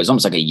long. It was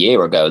almost like a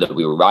year ago that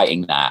we were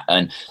writing that.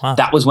 And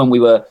that was when we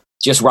were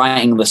just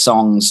writing the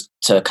songs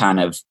to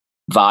kind of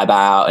vibe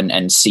out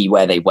and see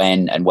where they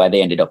went, and where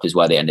they ended up is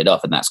where they ended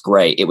up. And that's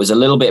great. It was a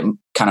little bit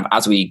kind of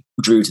as we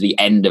drew to the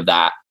end of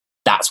that,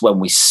 that's when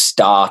we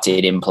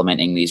started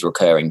implementing these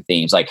recurring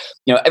themes. Like,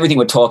 everything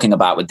we're talking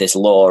about with this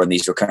lore and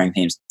these recurring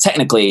themes,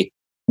 technically,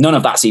 none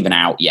of that's even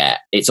out yet.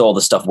 It's all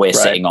the stuff we're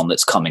sitting on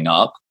that's coming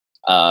up.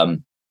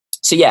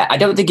 So yeah, I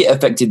don't think it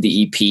affected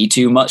the EP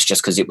too much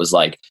just because it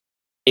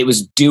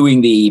was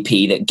doing the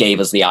EP that gave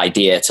us the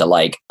idea to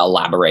like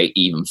elaborate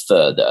even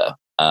further.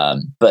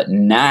 But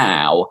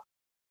now,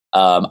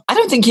 I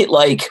don't think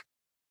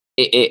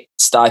it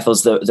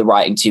stifles the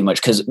writing too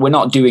much because we're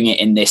not doing it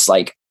in this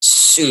like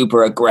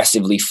super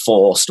aggressively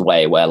forced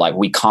way where like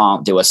we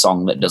can't do a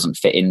song that doesn't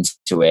fit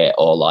into it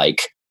or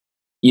like,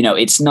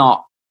 it's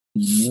not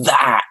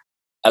that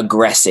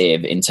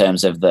aggressive in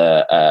terms of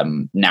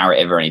the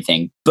narrative or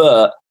anything.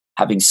 But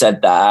having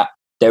said that,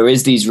 there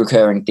is these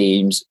recurring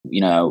themes.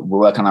 We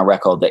work on a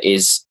record that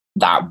is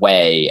that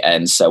way,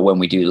 and so when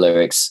we do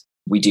lyrics,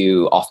 we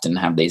do often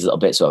have these little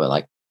bits where we're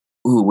like,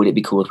 "Ooh, would it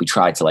be cool if we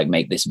tried to like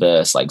make this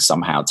verse like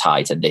somehow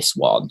tie to this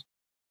one?"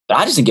 But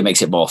I just think it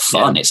makes it more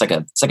fun. Yeah. It's like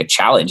a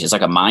challenge. It's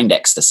like a mind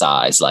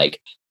exercise. Like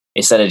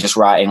instead of just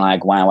writing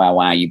like "wow, wow,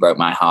 wow, you broke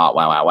my heart,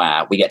 wow, wow,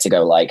 wow," we get to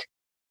go like,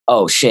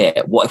 oh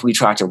shit, what if we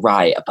try to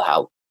write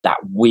about that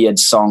weird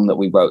song that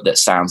we wrote that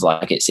sounds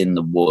like it's in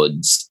the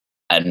woods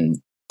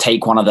and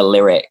take one of the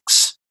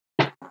lyrics?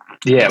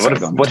 Yeah,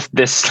 what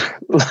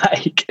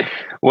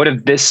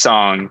if this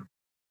song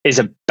is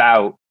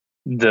about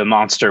the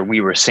monster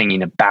we were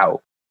singing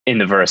about in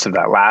the verse of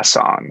that last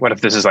song? What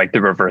if this is like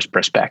the reverse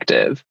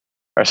perspective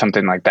or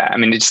something like that?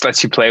 It just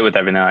lets you play with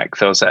everything like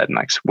Phil said and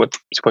like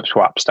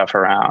swap stuff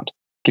around.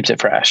 Keeps it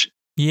fresh.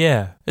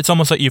 Yeah, it's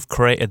almost like you've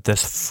created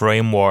this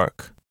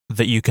framework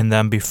that you can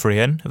then be free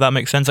in, if that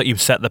makes sense. Like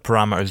you've set the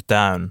parameters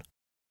down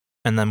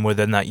and then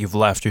within that you've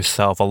left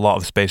yourself a lot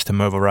of space to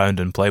move around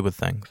and play with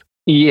things.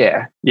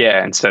 Yeah.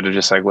 Instead of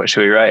just like, what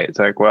should we write? It's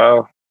like,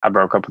 well, I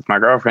broke up with my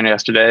girlfriend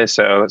yesterday,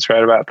 so let's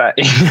write about that.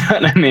 You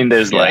know what I mean?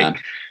 There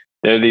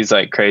are these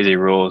like crazy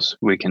rules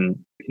we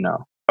can,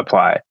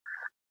 apply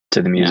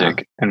to the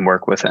music and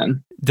work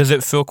within. Does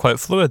it feel quite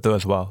fluid though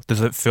as well?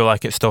 Does it feel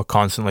like it's still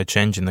constantly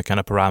changing the kind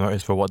of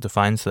parameters for what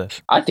defines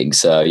this? I think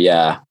so,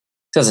 yeah.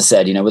 As I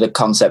said, with a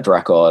concept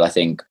record, I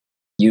think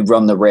you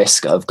run the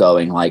risk of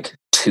going like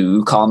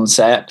too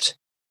concept,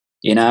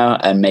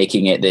 and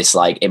making it this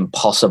like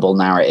impossible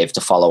narrative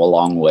to follow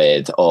along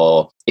with.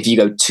 Or if you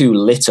go too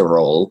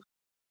literal,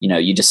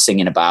 you're just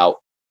singing about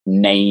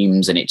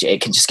names and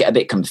it can just get a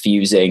bit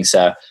confusing.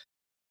 So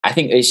I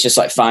think it's just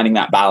like finding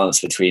that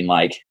balance between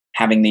like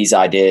having these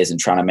ideas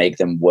and trying to make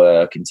them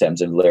work in terms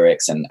of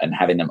lyrics and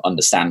having them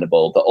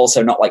understandable, but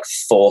also not like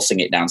forcing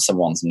it down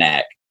someone's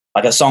neck.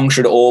 Like a song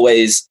should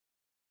always,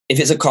 if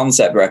it's a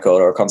concept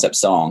record or a concept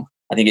song,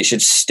 I think you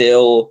should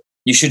still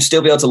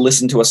be able to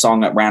listen to a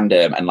song at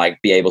random and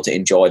like be able to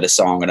enjoy the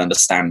song and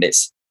understand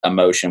its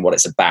emotion, what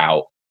it's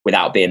about,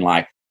 without being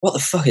like, what the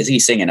fuck is he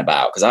singing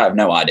about? Because I have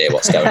no idea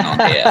what's going on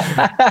here.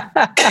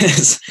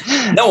 Because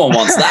no one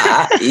wants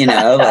that,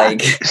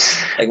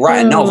 like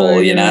write a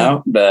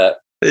novel, but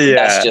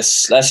that's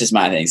just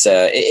my thing.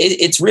 So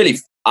it's really,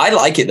 I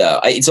like it though.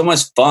 It's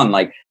almost fun.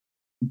 Like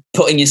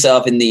putting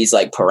yourself in these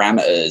like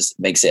parameters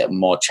makes it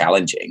more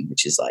challenging,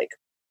 which is like,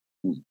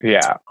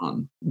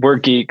 we're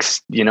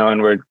geeks,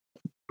 and we're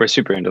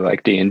super into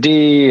like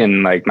D&D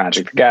and like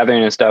Magic the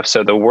Gathering and stuff.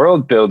 So the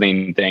world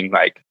building thing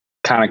like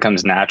kind of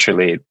comes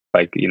naturally,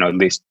 like, at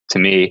least to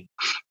me,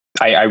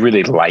 I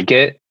really like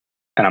it,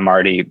 and I'm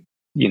already,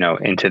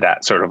 into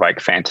that sort of like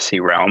fantasy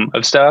realm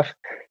of stuff.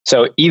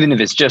 So even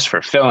if it's just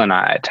for Phil and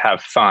I to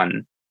have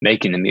fun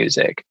making the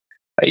music,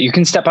 you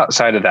can step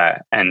outside of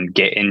that and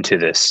get into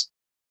this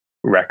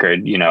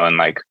record, and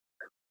like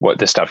what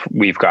the stuff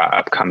we've got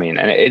upcoming.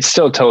 And it's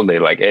still totally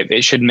like,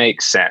 it should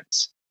make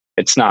sense.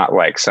 It's not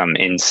like some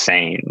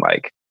insane,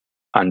 like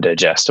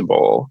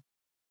undigestible,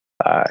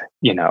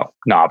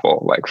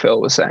 novel, like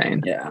Phil was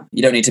saying. Yeah.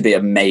 You don't need to be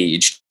a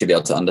mage to be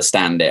able to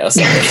understand it or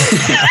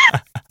something.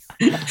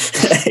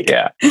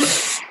 Yeah.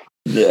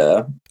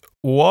 Yeah.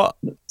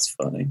 That's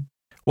funny.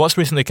 What's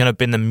recently kind of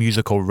been the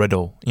musical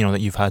riddle,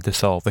 that you've had to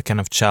solve, the kind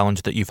of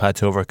challenge that you've had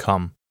to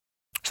overcome?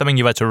 Something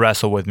you've had to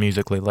wrestle with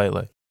musically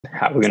lately?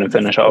 How are we going to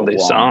finish all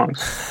these songs?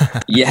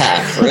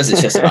 Yeah, for us,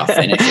 it's just about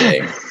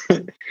finishing.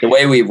 The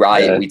way we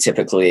write, we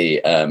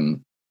typically,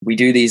 we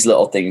do these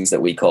little things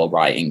that we call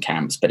writing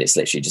camps, but it's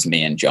literally just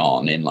me and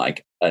John in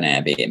like an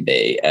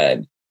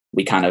Airbnb.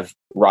 We kind of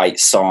write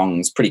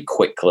songs pretty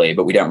quickly,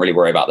 but we don't really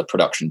worry about the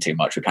production too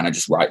much. We kind of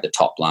just write the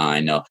top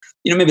line, or,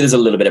 maybe there's a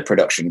little bit of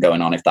production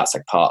going on if that's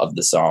like part of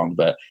the song,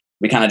 but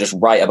we kind of just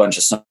write a bunch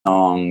of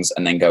songs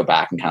and then go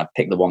back and kind of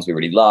pick the ones we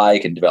really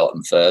like and develop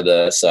them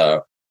further.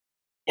 So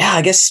yeah,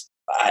 I guess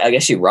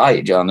you're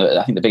right, John.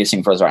 I think the biggest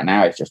thing for us right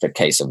now is just a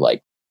case of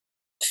like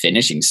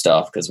finishing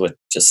stuff, because we're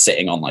just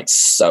sitting on like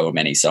so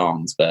many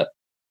songs. But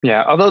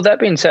yeah, although that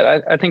being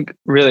said, I think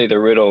really the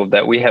riddle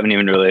that we haven't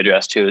even really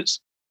addressed too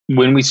is,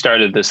 when we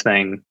started this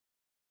thing,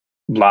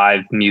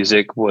 live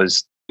music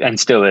was, and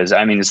still is,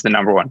 it's the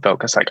number one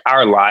focus. Like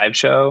our live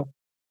show,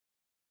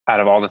 out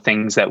of all the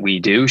things that we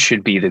do,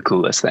 should be the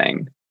coolest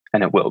thing,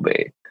 and it will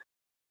be.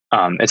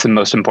 It's the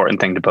most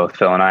important thing to both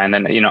Phil and I. And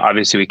then,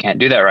 obviously we can't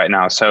do that right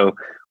now. So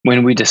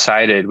when we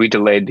decided, we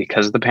delayed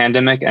because of the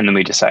pandemic, and then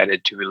we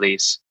decided to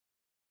release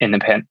in the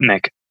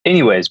pandemic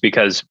anyways,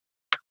 because,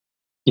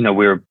 we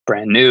were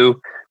brand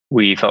new.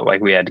 We felt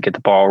like we had to get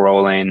the ball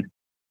rolling,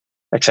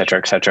 et cetera,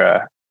 et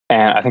cetera.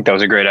 And I think that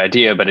was a great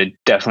idea, but it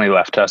definitely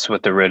left us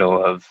with the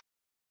riddle of,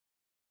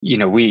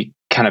 we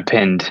kind of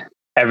pinned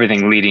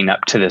everything leading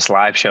up to this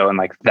live show, and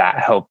like that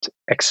helped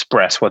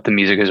express what the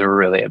music is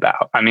really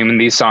about. When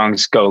these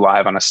songs go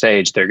live on a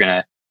stage, they're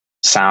going to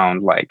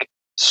sound like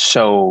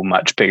so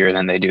much bigger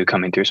than they do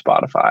coming through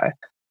Spotify,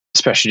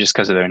 especially just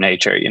because of their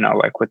nature,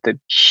 like with the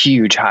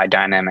huge high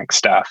dynamic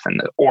stuff and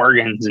the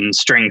organs and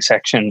string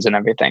sections and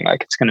everything.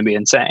 Like it's going to be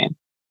insane.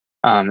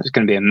 It's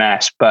going to be a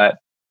mess, but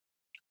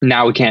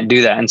now we can't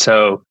do that. And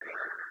so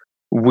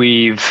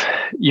we've,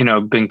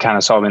 been kind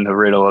of solving the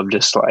riddle of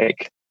just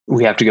like,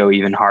 we have to go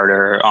even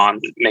harder on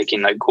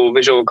making like cool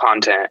visual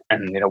content,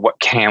 and, what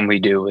can we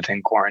do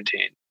within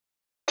quarantine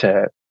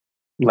to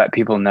let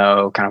people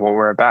know kind of what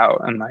we're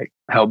about and like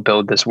help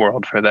build this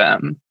world for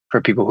them, for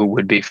people who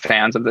would be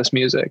fans of this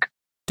music.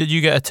 Did you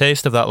get a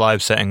taste of that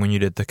live setting when you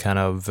did the kind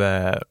of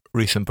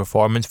recent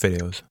performance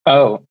videos?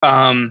 Oh,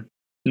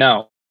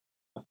 no.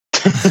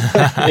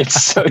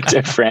 It's so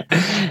different,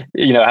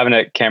 having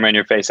a camera in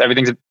your face.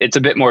 It's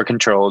a bit more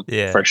controlled,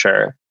 for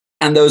sure.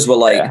 And those were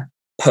like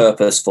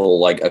purposeful,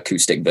 like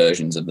acoustic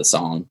versions of the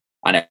song.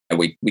 I know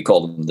we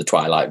call them the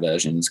Twilight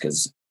versions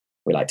because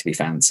we like to be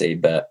fancy,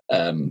 but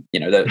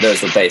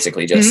those were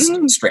basically just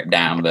stripped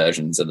down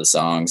versions of the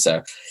song.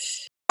 So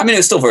it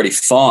was still very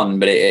fun,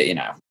 but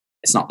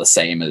it's not the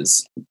same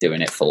as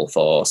doing it full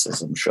force,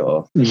 as I'm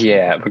sure.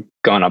 Yeah, but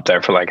going up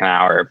there for like an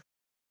hour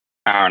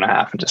and a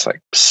half and just like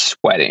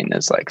sweating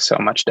is like so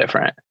much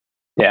different.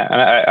 Yeah,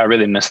 and I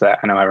really miss that.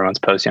 I know everyone's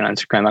posting on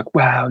Instagram like,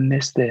 wow, I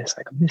miss this,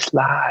 like I miss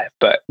live.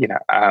 But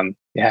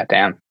yeah,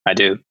 damn, I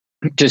do.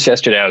 Just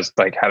yesterday I was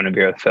like having a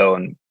beer with Phil,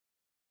 and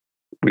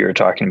we were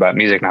talking about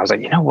music, and I was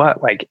like, you know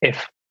what? Like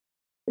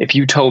if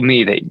you told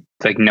me that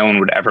like no one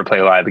would ever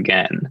play live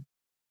again,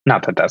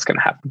 not that that's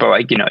gonna happen, but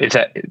like, if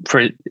that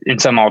in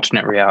some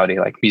alternate reality,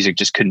 like music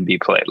just couldn't be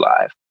played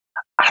live,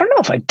 I don't know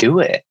if I'd do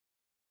it.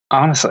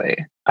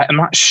 Honestly, I'm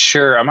not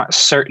sure. I'm not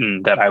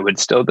certain that I would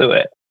still do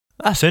it.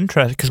 That's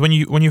interesting, because when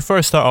you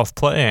first start off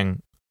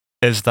playing,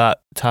 is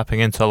that tapping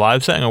into a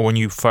live setting, or when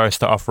you first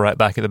start off right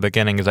back at the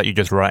beginning, is that you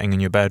just writing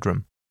in your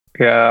bedroom?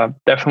 Yeah,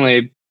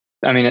 definitely.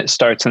 It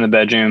starts in the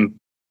bedroom,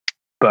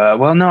 but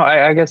well, no,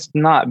 I guess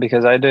not,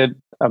 because I did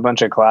a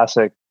bunch of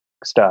classic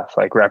stuff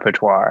like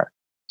repertoire.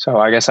 So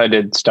I guess I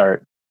did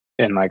start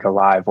in like a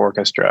live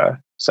orchestra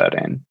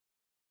setting.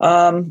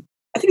 I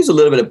think it's a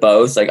little bit of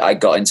both. Like I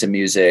got into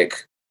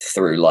music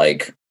through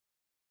like,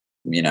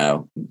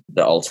 the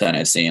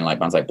alternative scene, like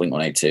bands like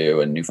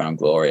Blink-182 and New Found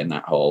Glory, and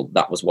that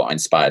was what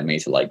inspired me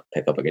to like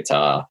pick up a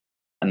guitar.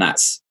 And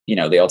that's,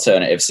 the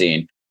alternative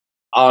scene,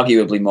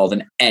 arguably more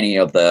than any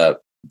other,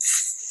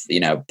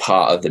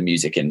 part of the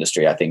music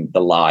industry. I think the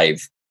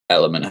live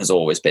element has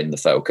always been the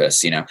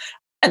focus,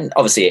 and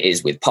obviously it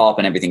is with pop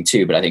and everything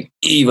too, but I think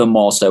even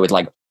more so with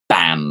like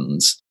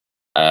bands.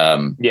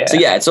 So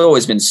yeah, it's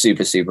always been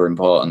super, super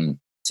important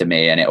to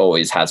me. And it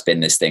always has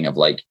been this thing of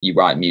like, you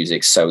write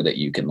music so that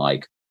you can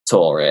like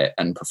tour it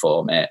and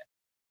perform it.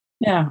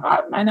 Yeah,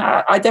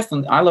 I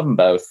definitely, I love them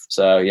both.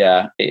 So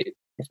yeah,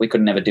 if we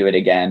could never do it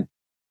again,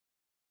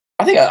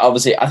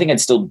 I think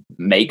I'd still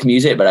make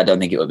music, but I don't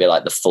think it would be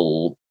like the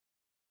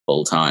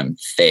full-time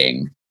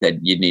thing. That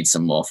you'd need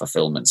some more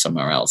fulfillment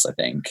somewhere else, I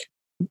think.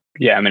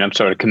 Yeah, I mean, I'm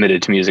sort of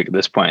committed to music at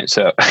this point,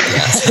 so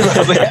I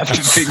probably have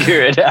to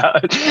figure it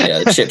out.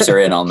 Yeah, the chips are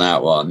in on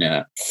that one,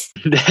 yeah.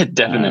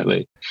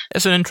 Definitely.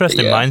 It's an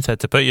interesting mindset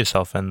to put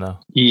yourself in, though.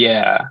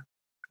 Yeah,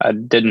 I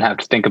didn't have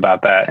to think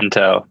about that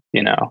until,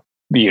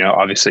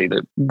 obviously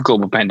the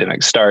global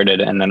pandemic started,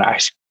 and then I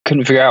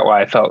couldn't figure out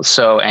why I felt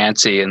so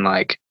antsy and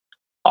like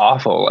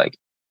awful, like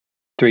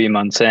 3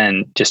 months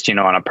in, just,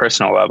 on a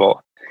personal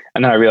level.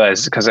 And then I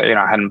realized because, I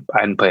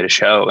hadn't played a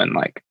show in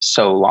like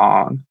so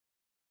long.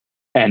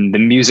 And the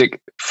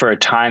music for a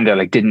time that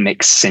like didn't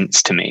make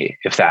sense to me,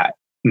 if that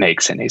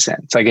makes any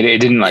sense. Like it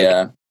didn't like,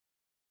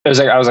 it was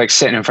like, I was like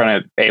sitting in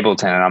front of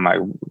Ableton and I'm like,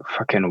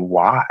 fucking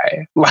why?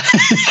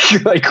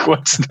 Like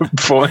what's the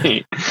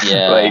point?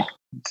 Yeah. Like,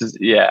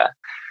 yeah.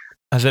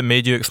 Has it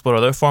made you explore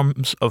other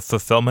forms of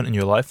fulfillment in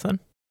your life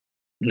then?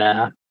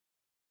 Nah.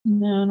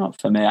 No,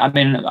 not for me. I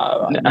mean,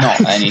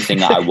 not anything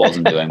that I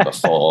wasn't doing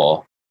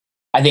before.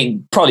 I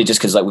think probably just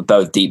because like we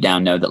both deep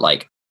down know that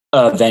like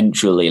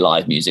eventually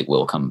live music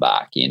will come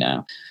back,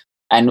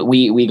 and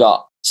we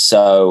got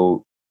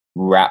so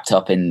wrapped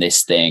up in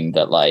this thing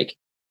that like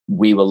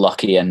we were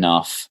lucky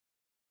enough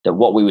that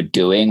what we were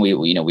doing, we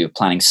were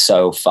planning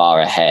so far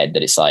ahead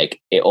that it's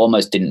like it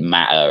almost didn't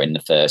matter in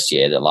the first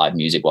year that live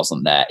music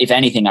wasn't there. If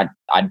anything,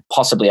 I'd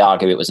possibly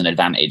argue it was an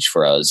advantage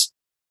for us.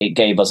 It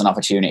gave us an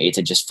opportunity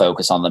to just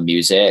focus on the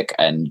music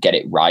and get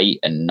it right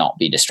and not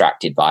be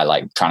distracted by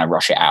like trying to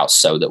rush it out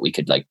so that we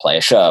could like play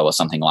a show or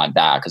something like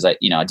that. Because I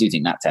do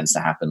think that tends to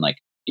happen. Like,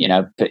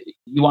 but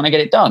you want to get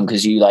it done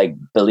because you like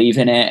believe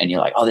in it and you're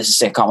like, oh, this is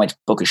sick, can't wait to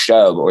book a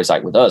show. But it's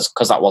like with us,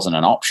 because that wasn't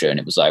an option,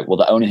 it was like, well,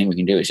 the only thing we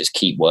can do is just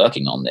keep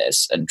working on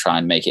this and try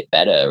and make it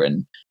better.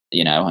 And,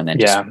 and then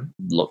just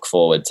look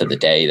forward to the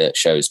day that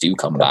shows do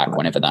come back,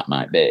 whenever that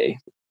might be.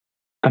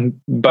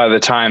 And by the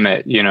time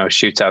it,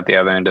 shoots out the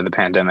other end of the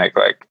pandemic,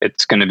 like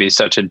it's going to be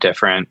such a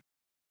different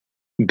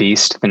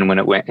beast than when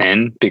it went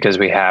in, because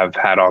we have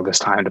had all this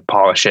time to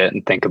polish it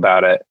and think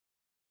about it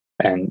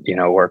and,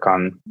 work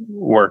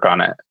on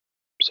it.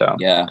 So,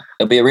 yeah,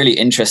 it'll be a really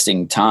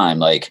interesting time.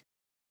 Like,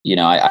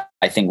 I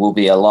think we'll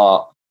be a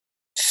lot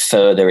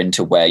further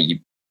into where you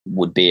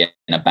would be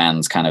in a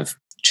band's kind of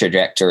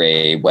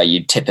trajectory where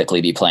you'd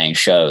typically be playing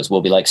shows.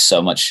 We'll be like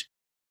so much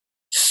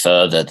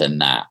further than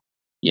that.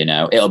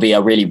 It'll be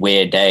a really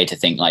weird day to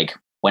think like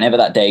whenever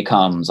that day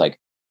comes, like,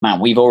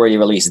 man, we've already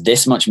released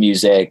this much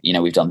music,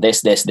 we've done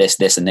this,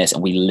 and this,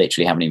 and we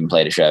literally haven't even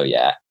played a show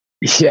yet.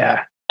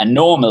 Yeah. And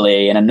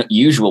normally in a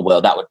usual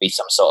world, that would be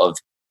some sort of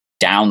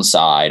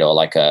downside or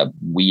like a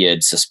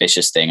weird,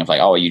 suspicious thing of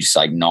like, oh, are you just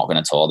like not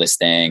going to tour this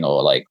thing,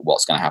 or like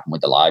what's going to happen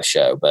with the live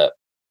show? But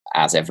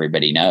as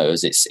everybody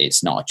knows,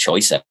 it's not a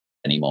choice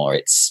anymore.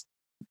 It's,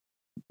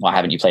 why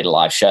haven't you played a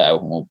live show?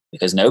 Well,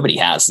 because nobody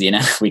has,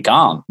 we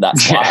can't.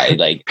 That's why,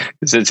 like,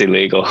 it's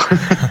illegal.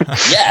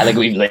 Yeah, like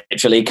we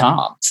literally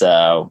can't.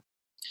 So,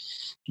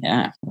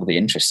 yeah, it'll be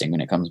interesting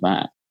when it comes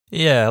back.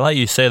 Yeah, like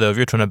you say though, if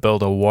you're trying to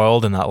build a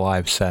world in that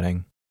live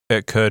setting,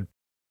 it could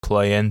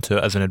play into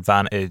it as an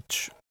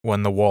advantage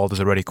when the world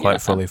is already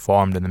quite fully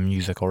formed in the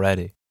music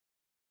already.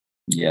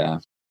 Yeah,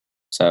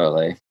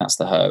 totally. That's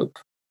the hope.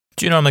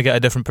 Do you normally get a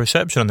different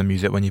perception on the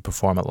music when you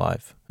perform it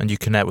live and you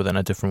connect with it in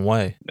a different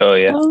way? Oh,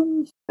 yeah,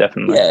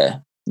 definitely. Yeah.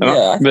 I'm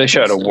not really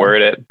sure how to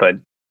word it, but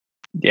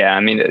yeah, I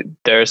mean,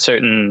 there are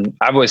certain,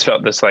 I've always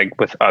felt this like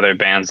with other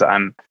bands that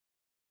I'm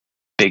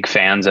big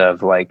fans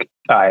of. Like,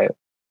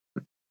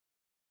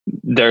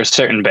 there are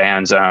certain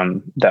bands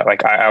that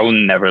like I will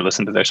never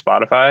listen to their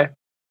Spotify.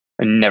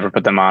 I never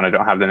put them on. I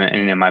don't have them in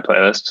any of my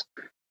playlists.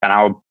 And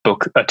I'll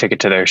book a ticket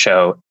to their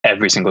show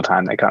every single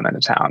time they come into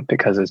town,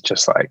 because it's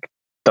just like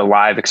the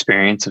live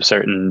experience of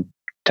certain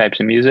types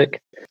of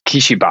music.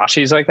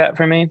 Kishibashi like that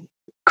for me.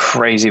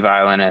 Crazy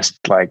violinist,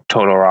 like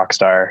total rock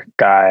star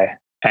guy.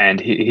 And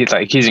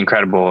he's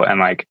incredible. And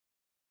like,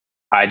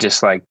 I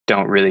just like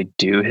don't really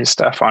do his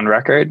stuff on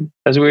record,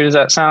 as weird as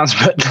that sounds,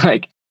 but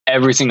like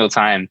every single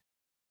time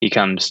he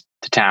comes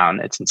to town,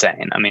 it's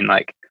insane. I mean,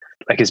 like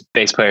his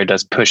bass player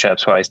does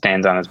push-ups while he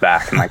stands on his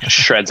back and like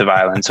shreds a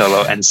violin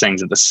solo and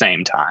sings at the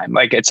same time.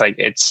 Like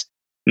it's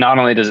not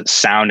only does it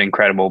sound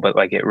incredible, but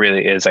like it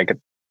really is like a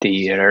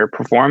theater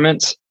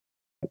performance.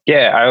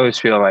 Yeah, I always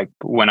feel like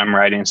when I'm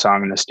writing a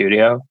song in the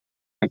studio,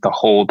 like the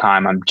whole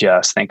time I'm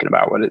just thinking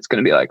about what it's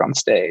going to be like on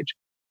stage,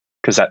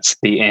 because that's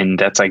the end.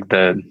 That's like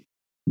the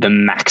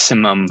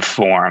maximum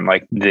form,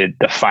 like the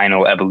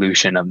final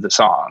evolution of the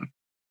song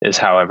is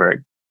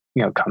however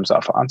it comes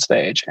off on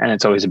stage, and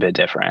it's always a bit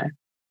different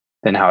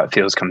than how it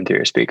feels coming through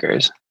your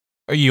speakers.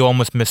 Are you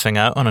almost missing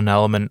out on an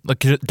element? Like,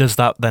 does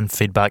that then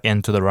feed back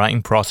into the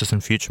writing process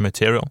and future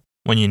material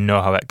when you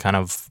know how it kind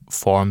of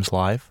forms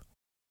live?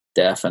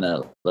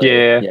 Definitely.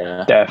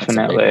 Yeah,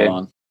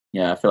 definitely.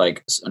 Yeah, I feel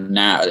like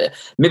now,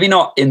 maybe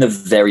not in the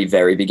very,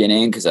 very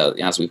beginning, because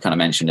as we've kind of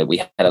mentioned, we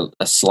had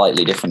a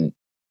slightly different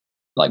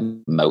like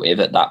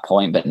motive at that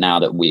point. But now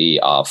that we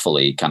are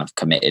fully kind of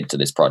committed to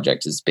this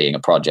project as being a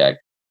project,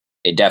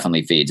 it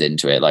definitely feeds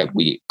into it. Like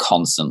we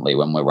constantly,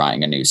 when we're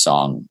writing a new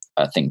song,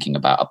 are thinking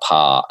about a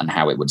part and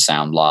how it would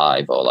sound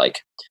live, or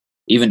like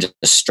even just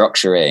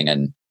structuring.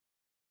 And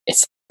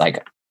it's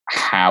like,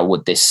 how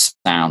would this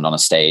sound on a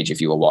stage if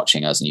you were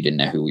watching us and you didn't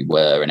know who we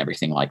were and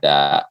everything like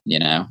that, you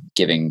know,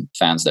 giving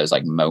fans those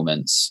like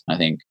moments. I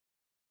think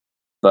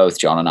both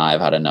John and I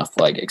have had enough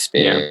like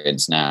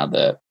experience now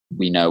that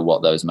we know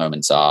what those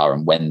moments are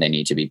and when they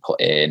need to be put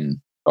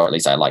in, or at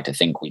least I like to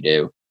think we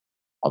do.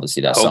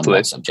 Obviously that's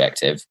somewhat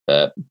subjective,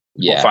 but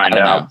yeah, we'll find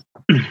out.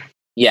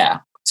 Yeah,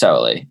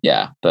 totally.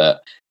 Yeah.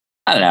 But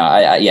I don't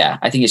know.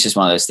 I think it's just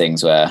one of those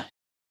things where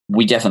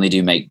we definitely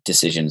do make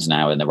decisions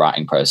now in the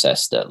writing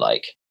process that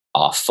like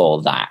are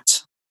for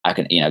that. I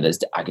can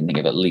think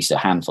of at least a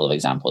handful of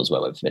examples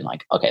where we've been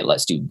like, okay,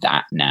 let's do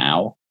that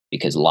now,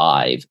 because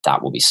live,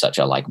 that will be such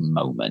a like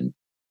moment,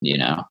 you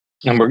know?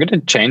 And we're going to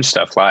change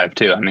stuff live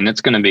too. I mean,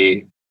 it's going to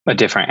be a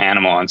different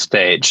animal on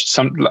stage.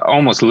 Some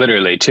almost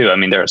literally too. I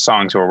mean, there are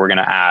songs where we're going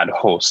to add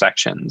whole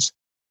sections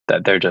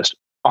that there just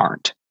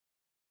aren't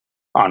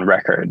on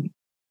record.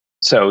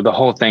 So the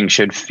whole thing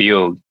should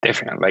feel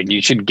different. Like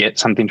you should get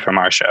something from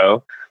our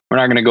show. We're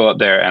not going to go up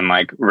there and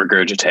like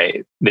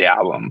regurgitate the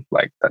album.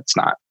 Like that's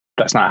not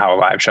how a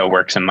live show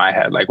works in my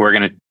head. Like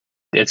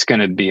it's going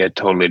to be a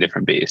totally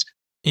different beast.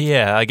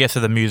 Yeah, I guess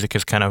if the music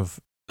is kind of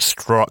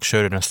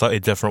structured in a slightly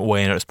different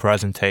way in its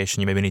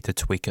presentation, you maybe need to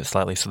tweak it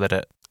slightly so that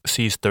it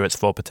sees through its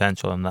full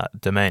potential in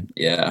that domain.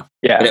 Yeah.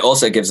 But it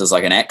also gives us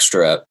like an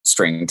extra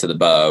string to the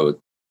bow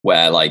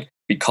where like,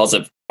 because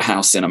of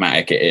how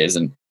cinematic it is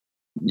and,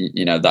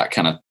 you know, that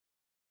kind of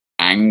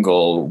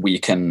angle, we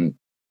can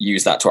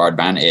use that to our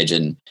advantage.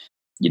 And,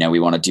 you know, we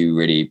want to do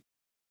really,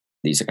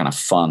 these are kind of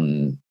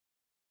fun,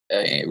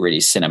 really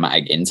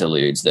cinematic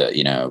interludes that,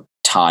 you know,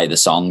 tie the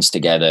songs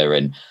together.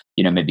 And,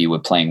 you know, maybe we're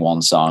playing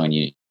one song and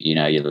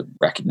you're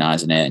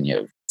recognizing it and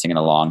you're singing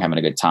along, having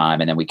a good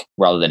time. And then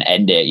rather than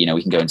end it, you know,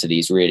 we can go into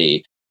these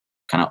really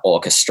kind of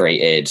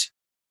orchestrated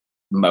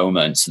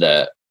moments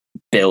that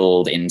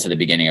build into the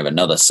beginning of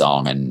another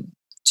song and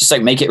just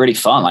like make it really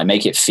fun, like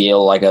make it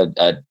feel like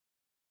a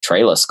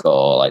trailer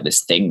score, like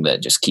this thing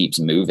that just keeps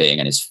moving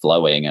and is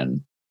flowing.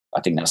 And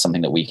I think that's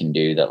something that we can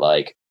do that,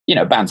 like, you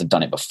know, bands have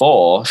done it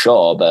before,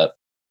 sure, but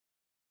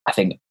I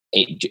think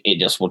it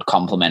just would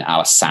complement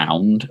our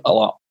sound a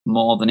lot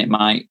more than it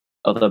might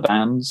other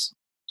bands,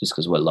 just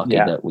because we're lucky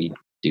that we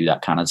do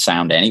that kind of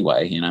sound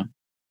anyway, you know?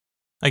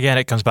 Again,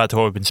 it comes back to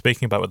what we've been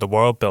speaking about with the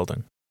world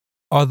building.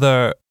 Are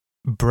there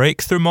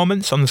breakthrough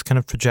moments on this kind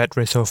of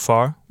trajectory so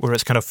far where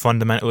it's kind of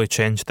fundamentally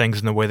changed things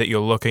in the way that you're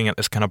looking at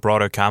this kind of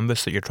broader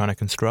canvas that you're trying to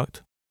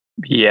construct?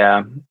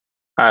 Yeah,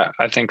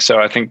 I think so.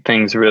 I think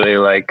things really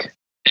like,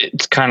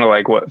 it's kind of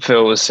like what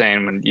Phil was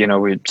saying when, you know,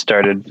 we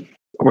started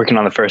working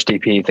on the first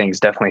EP, things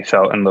definitely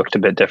felt and looked a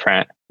bit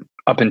different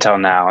up until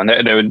now. And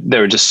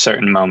there were just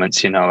certain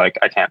moments, you know, like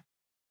I can't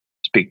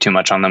speak too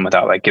much on them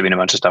without like giving a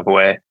bunch of stuff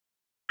away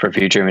for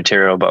future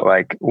material, but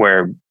like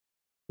where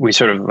we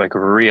sort of like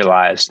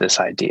realized this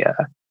idea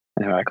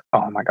and we're like,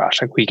 oh my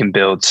gosh, like we can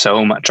build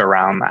so much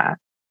around that.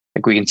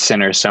 Like we can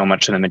center so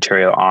much of the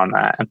material on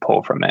that and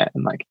pull from it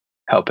and like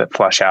help it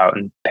flush out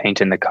and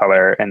paint in the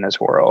color in this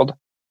world.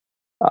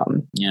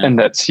 And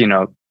that's, you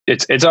know,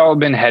 it's all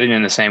been headed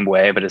in the same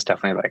way, but it's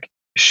definitely like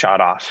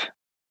shot off,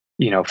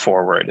 you know,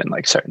 forward in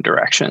like certain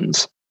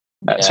directions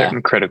at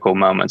certain critical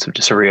moments of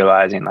just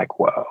realizing like,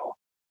 whoa,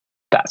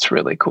 that's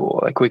really cool.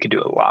 Like we could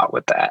do a lot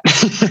with that.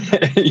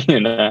 You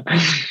know,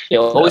 it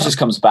always just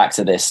comes back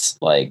to this,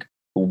 like,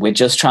 we're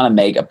just trying to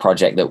make a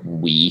project that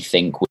we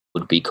think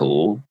would be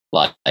cool.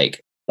 Like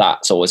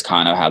that's always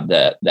kind of had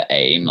the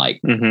aim. Like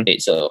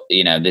it's a,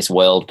 you know, this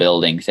world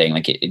building thing.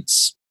 Like it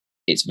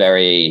is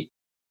very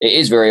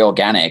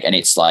organic, and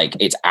it's like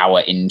it's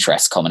our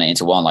interests coming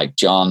into one. Like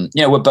John,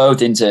 you know, we're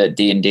both into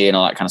D&D and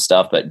all that kind of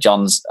stuff, but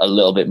John's a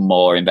little bit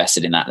more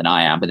invested in that than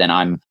I am. But then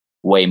I'm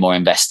way more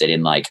invested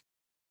in like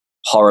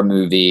horror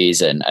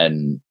movies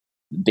and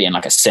being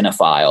like a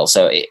cinephile.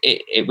 So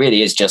it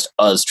really is just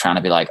us trying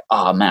to be like,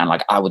 oh man,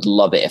 like I would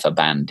love it if a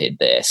band did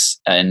this.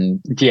 And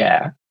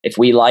yeah, if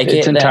we like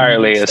it's it,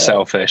 entirely a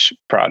selfish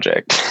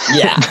project.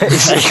 Yeah,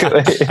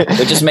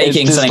 we're just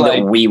making something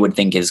like, that we would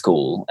think is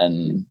cool.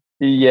 And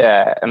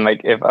yeah, and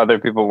like if other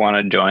people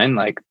want to join,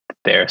 like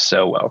they're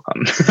so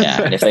welcome.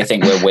 Yeah, and if they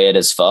think we're weird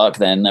as fuck,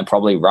 then they're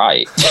probably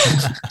right.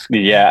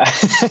 Yeah.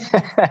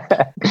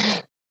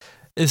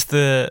 Is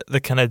the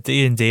kind of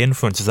D&D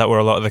influence, is that where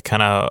a lot of the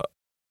kind of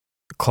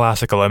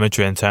classical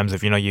imagery in terms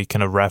of, you know, you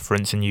kind of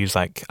reference and use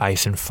like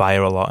ice and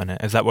fire a lot in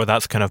it, is that where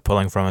that's kind of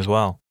pulling from as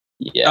well?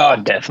 Yeah.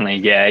 Oh, definitely.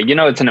 Yeah. You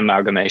know, it's an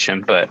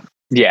amalgamation, but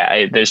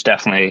yeah, there's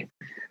definitely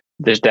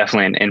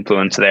an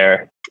influence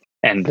there.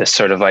 And this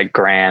sort of like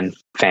grand,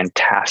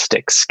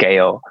 fantastic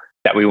scale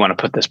that we want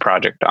to put this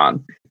project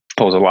on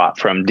pulls a lot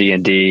from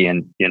D&D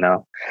and, you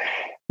know,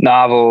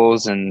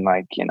 novels and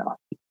like, you know,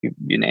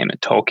 you name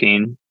it,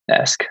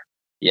 Tolkien-esque.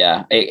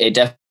 Yeah, it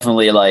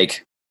definitely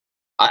like,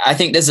 I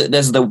think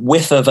there's the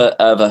whiff of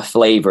a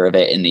flavor of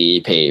it in the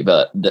EP,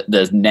 but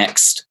the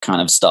next kind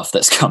of stuff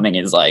that's coming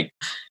is like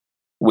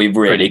we've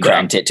really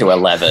cranked it to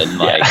 11,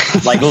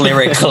 like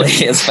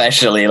lyrically,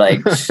 especially.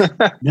 Like,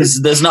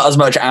 there's not as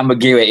much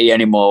ambiguity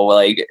anymore.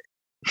 Like,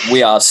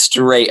 we are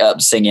straight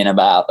up singing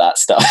about that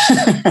stuff.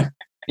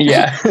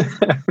 Yeah.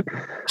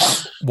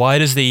 Why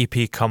does the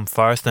EP come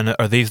first? And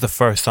are these the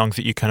first songs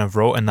that you kind of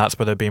wrote and that's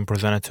where they're being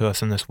presented to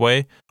us in this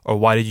way? Or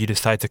why did you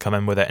decide to come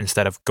in with it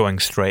instead of going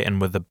straight in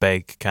with the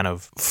big kind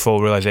of full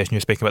realization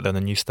you're speaking about there in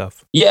the new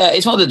stuff? Yeah,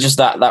 it's more that just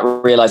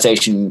that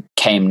realization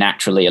came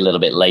naturally a little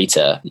bit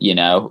later. You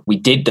know, we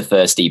did the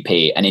first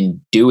EP, and in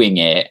doing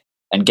it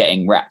and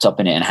getting wrapped up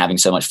in it and having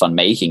so much fun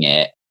making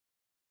it,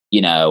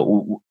 you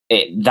know,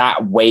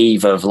 that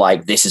wave of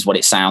like, this is what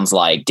it sounds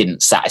like,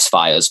 didn't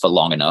satisfy us for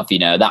long enough. You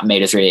know, that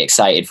made us really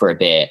excited for a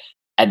bit.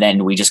 And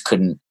then we just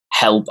couldn't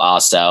help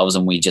ourselves.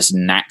 And we just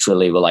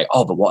naturally were like,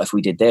 oh, but what if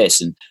we did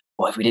this? And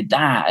what if we did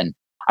that? And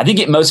I think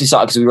it mostly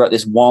started because we wrote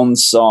this one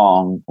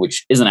song,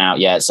 which isn't out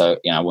yet. So,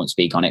 you know, I won't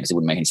speak on it because it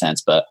wouldn't make any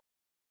sense. But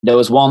there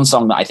was one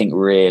song that I think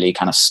really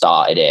kind of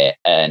started it.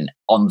 And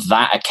on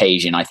that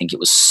occasion, I think it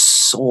was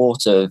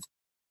sort of,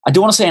 I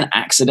don't want to say an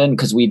accident,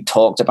 because we'd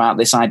talked about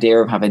this idea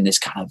of having this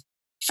kind of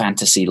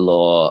fantasy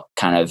lore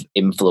kind of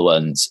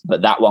influence,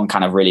 but that one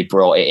kind of really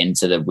brought it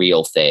into the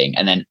real thing.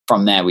 And then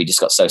from there, we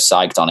just got so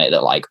psyched on it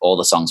that like all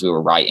the songs we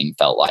were writing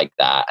felt like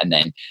that. And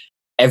then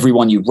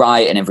everyone you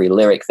write and every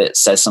lyric that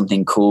says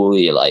something cool,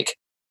 you're like,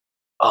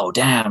 oh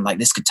damn, like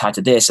this could tie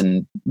to this.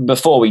 And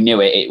before we knew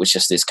it, it was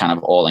just this kind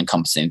of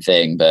all-encompassing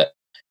thing. But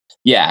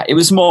yeah, it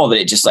was more that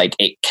it just like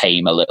it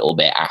came a little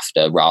bit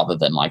after, rather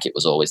than like it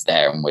was always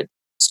there and we're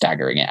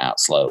staggering it out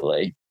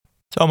slowly.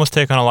 It's almost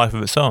taken a life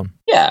of its own.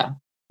 Yeah,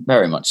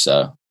 very much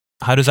so.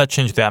 How does that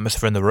change the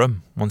atmosphere in the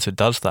room once it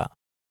does that?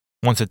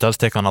 Once it does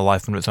take on a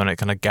life of its own, it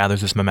kind of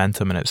gathers this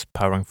momentum and it's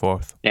powering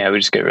forth. Yeah, we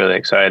just get really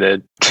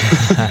excited.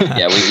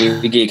 Yeah,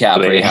 we geek out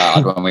pretty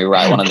hard when we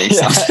write one of these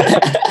songs.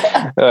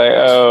 Like,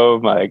 oh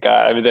my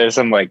God. I mean, there's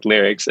some like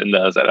lyrics in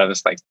those that I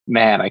was like,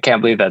 man, I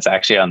can't believe that's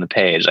actually on the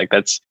page. Like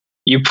that's,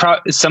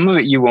 some of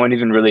it you won't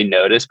even really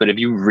notice, but if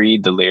you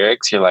read the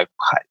lyrics, you're like,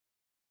 what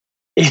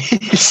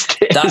is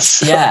this?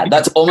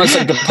 That's almost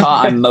like the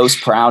part I'm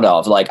most proud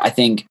of. Like, I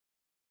think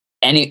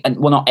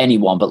not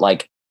anyone, but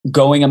like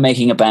going and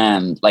making a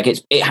band, like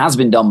it has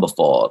been done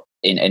before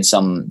in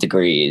some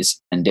degrees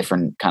and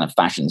different kind of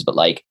fashions, but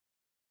like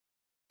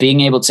being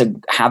able to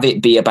have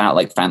it be about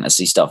like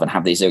fantasy stuff and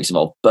have these lyrics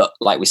involved, but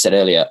like we said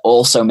earlier,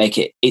 also make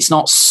it's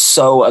not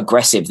so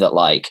aggressive that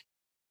like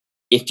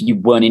if you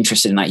weren't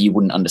interested in that, you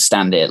wouldn't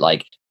understand it.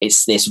 Like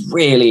it's this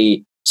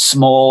really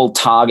small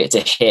target to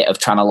hit of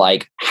trying to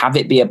like have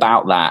it be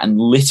about that and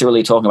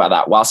literally talking about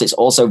that, whilst it's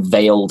also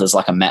veiled as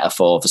like a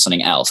metaphor for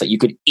something else. Like you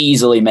could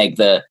easily make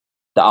the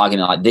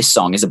argument like this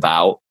song is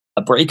about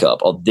a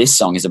breakup, or this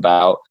song is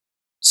about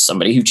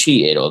somebody who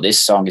cheated, or this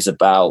song is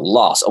about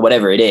loss, or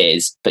whatever it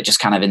is, but just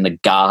kind of in the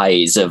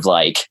guise of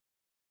like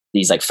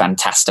these like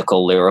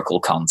fantastical lyrical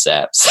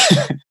concepts.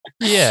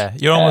 Yeah,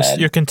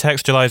 you're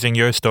contextualizing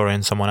your story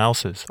in someone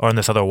else's or in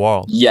this other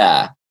world.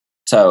 Yeah,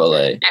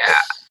 totally. Yeah.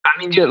 I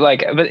mean, you're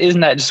like, but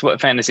isn't that just what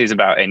fantasy is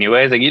about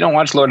anyways? Like, you don't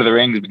watch Lord of the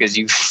Rings because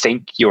you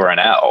think you're an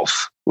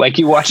elf. Like,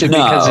 you watch it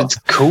because it's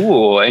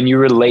cool and you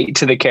relate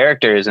to the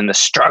characters and the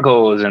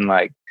struggles and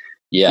like,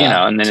 you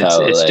know, and then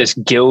it's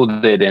just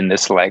gilded in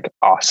this like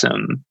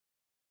awesome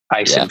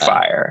ice and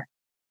fire.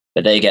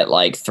 But they get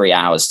like 3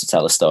 hours to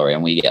tell a story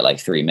and we get like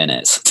 3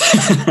 minutes.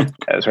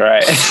 That's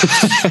right.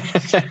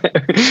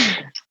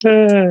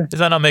 Does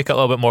that not make it a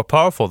little bit more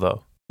powerful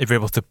though? If you're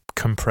able to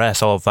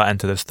compress all of that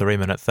into this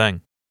 3-minute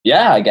thing?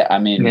 Yeah, I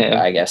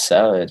guess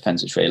so. It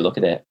depends which way you look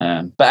at it.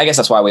 But I guess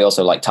that's why we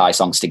also like tie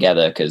songs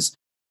together, because,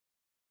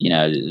 you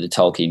know, the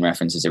Tolkien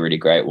reference is a really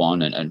great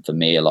one. And for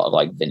me, a lot of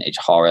like vintage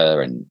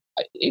horror and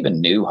even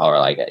new horror,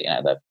 like, you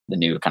know, the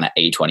new kind of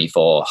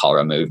A24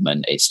 horror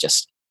movement, it's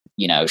just,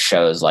 you know,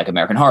 shows like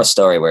American Horror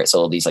Story where it's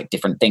all these like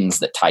different things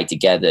that tie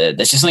together.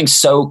 There's just something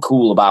so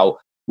cool about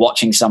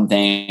watching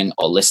something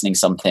or listening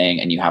something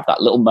and you have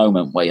that little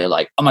moment where you're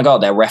like, oh my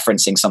God, they're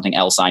referencing something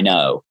else I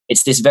know.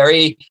 It's this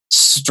very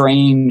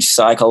strange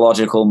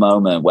psychological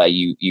moment where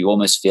you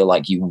almost feel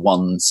like you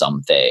won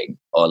something,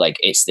 or like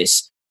it's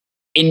this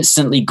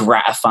instantly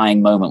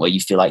gratifying moment where you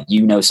feel like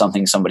you know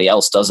something somebody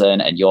else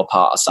doesn't and you're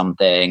part of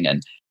something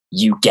and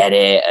you get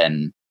it.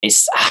 And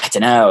it's, I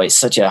don't know, it's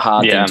such a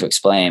hard thing to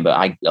explain,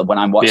 but when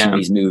I'm watching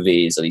these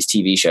movies or these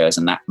TV shows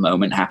and that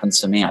moment happens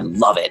for me, I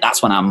love it.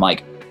 That's when I'm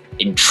like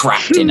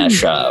entrapped in a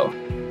show.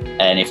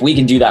 And if we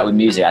can do that with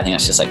music, I think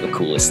that's just like the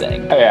coolest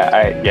thing. Oh, yeah,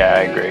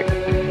 I agree.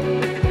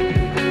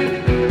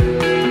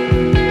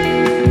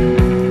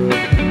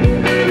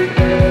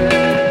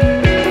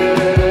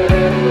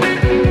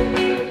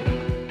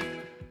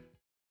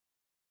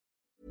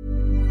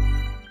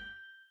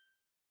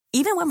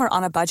 Even when we're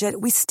on a budget,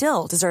 we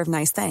still deserve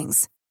nice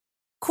things.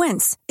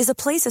 Quince is a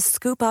place to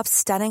scoop up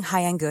stunning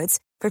high-end goods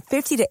for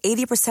 50 to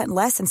 80%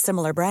 less than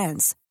similar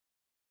brands.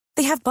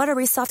 They have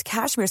buttery soft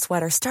cashmere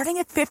sweaters starting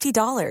at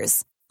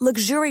 $50,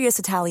 luxurious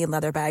Italian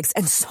leather bags,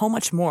 and so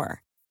much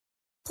more.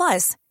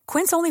 Plus,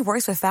 Quince only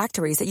works with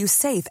factories that use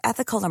safe,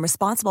 ethical, and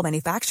responsible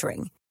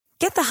manufacturing.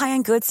 Get the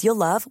high-end goods you'll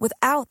love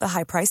without the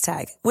high price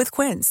tag with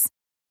Quince.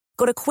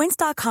 Go to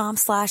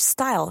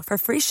quince.com/style for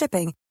free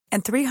shipping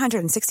and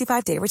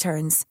 365-day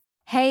returns.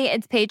 Hey,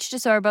 it's Paige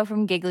DeSorbo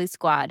from Giggly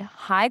Squad.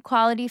 High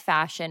quality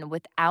fashion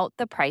without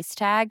the price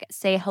tag.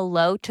 Say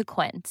hello to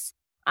Quince.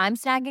 I'm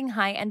snagging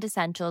high-end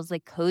essentials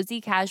like cozy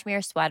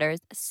cashmere sweaters,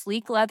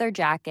 sleek leather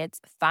jackets,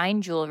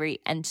 fine jewelry,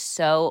 and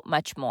so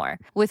much more.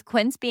 With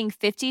Quince being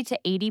 50 to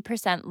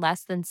 80%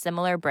 less than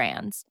similar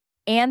brands.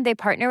 And they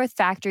partner with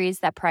factories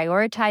that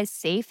prioritize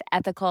safe,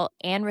 ethical,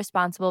 and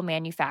responsible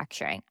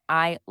manufacturing.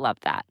 I love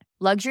that.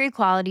 Luxury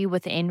quality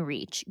within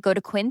reach. Go to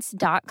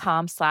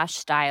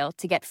quince.com/style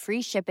to get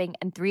free shipping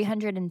and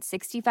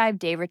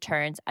 365-day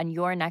returns on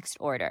your next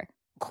order.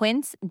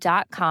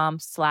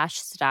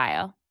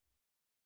 Quince.com/style.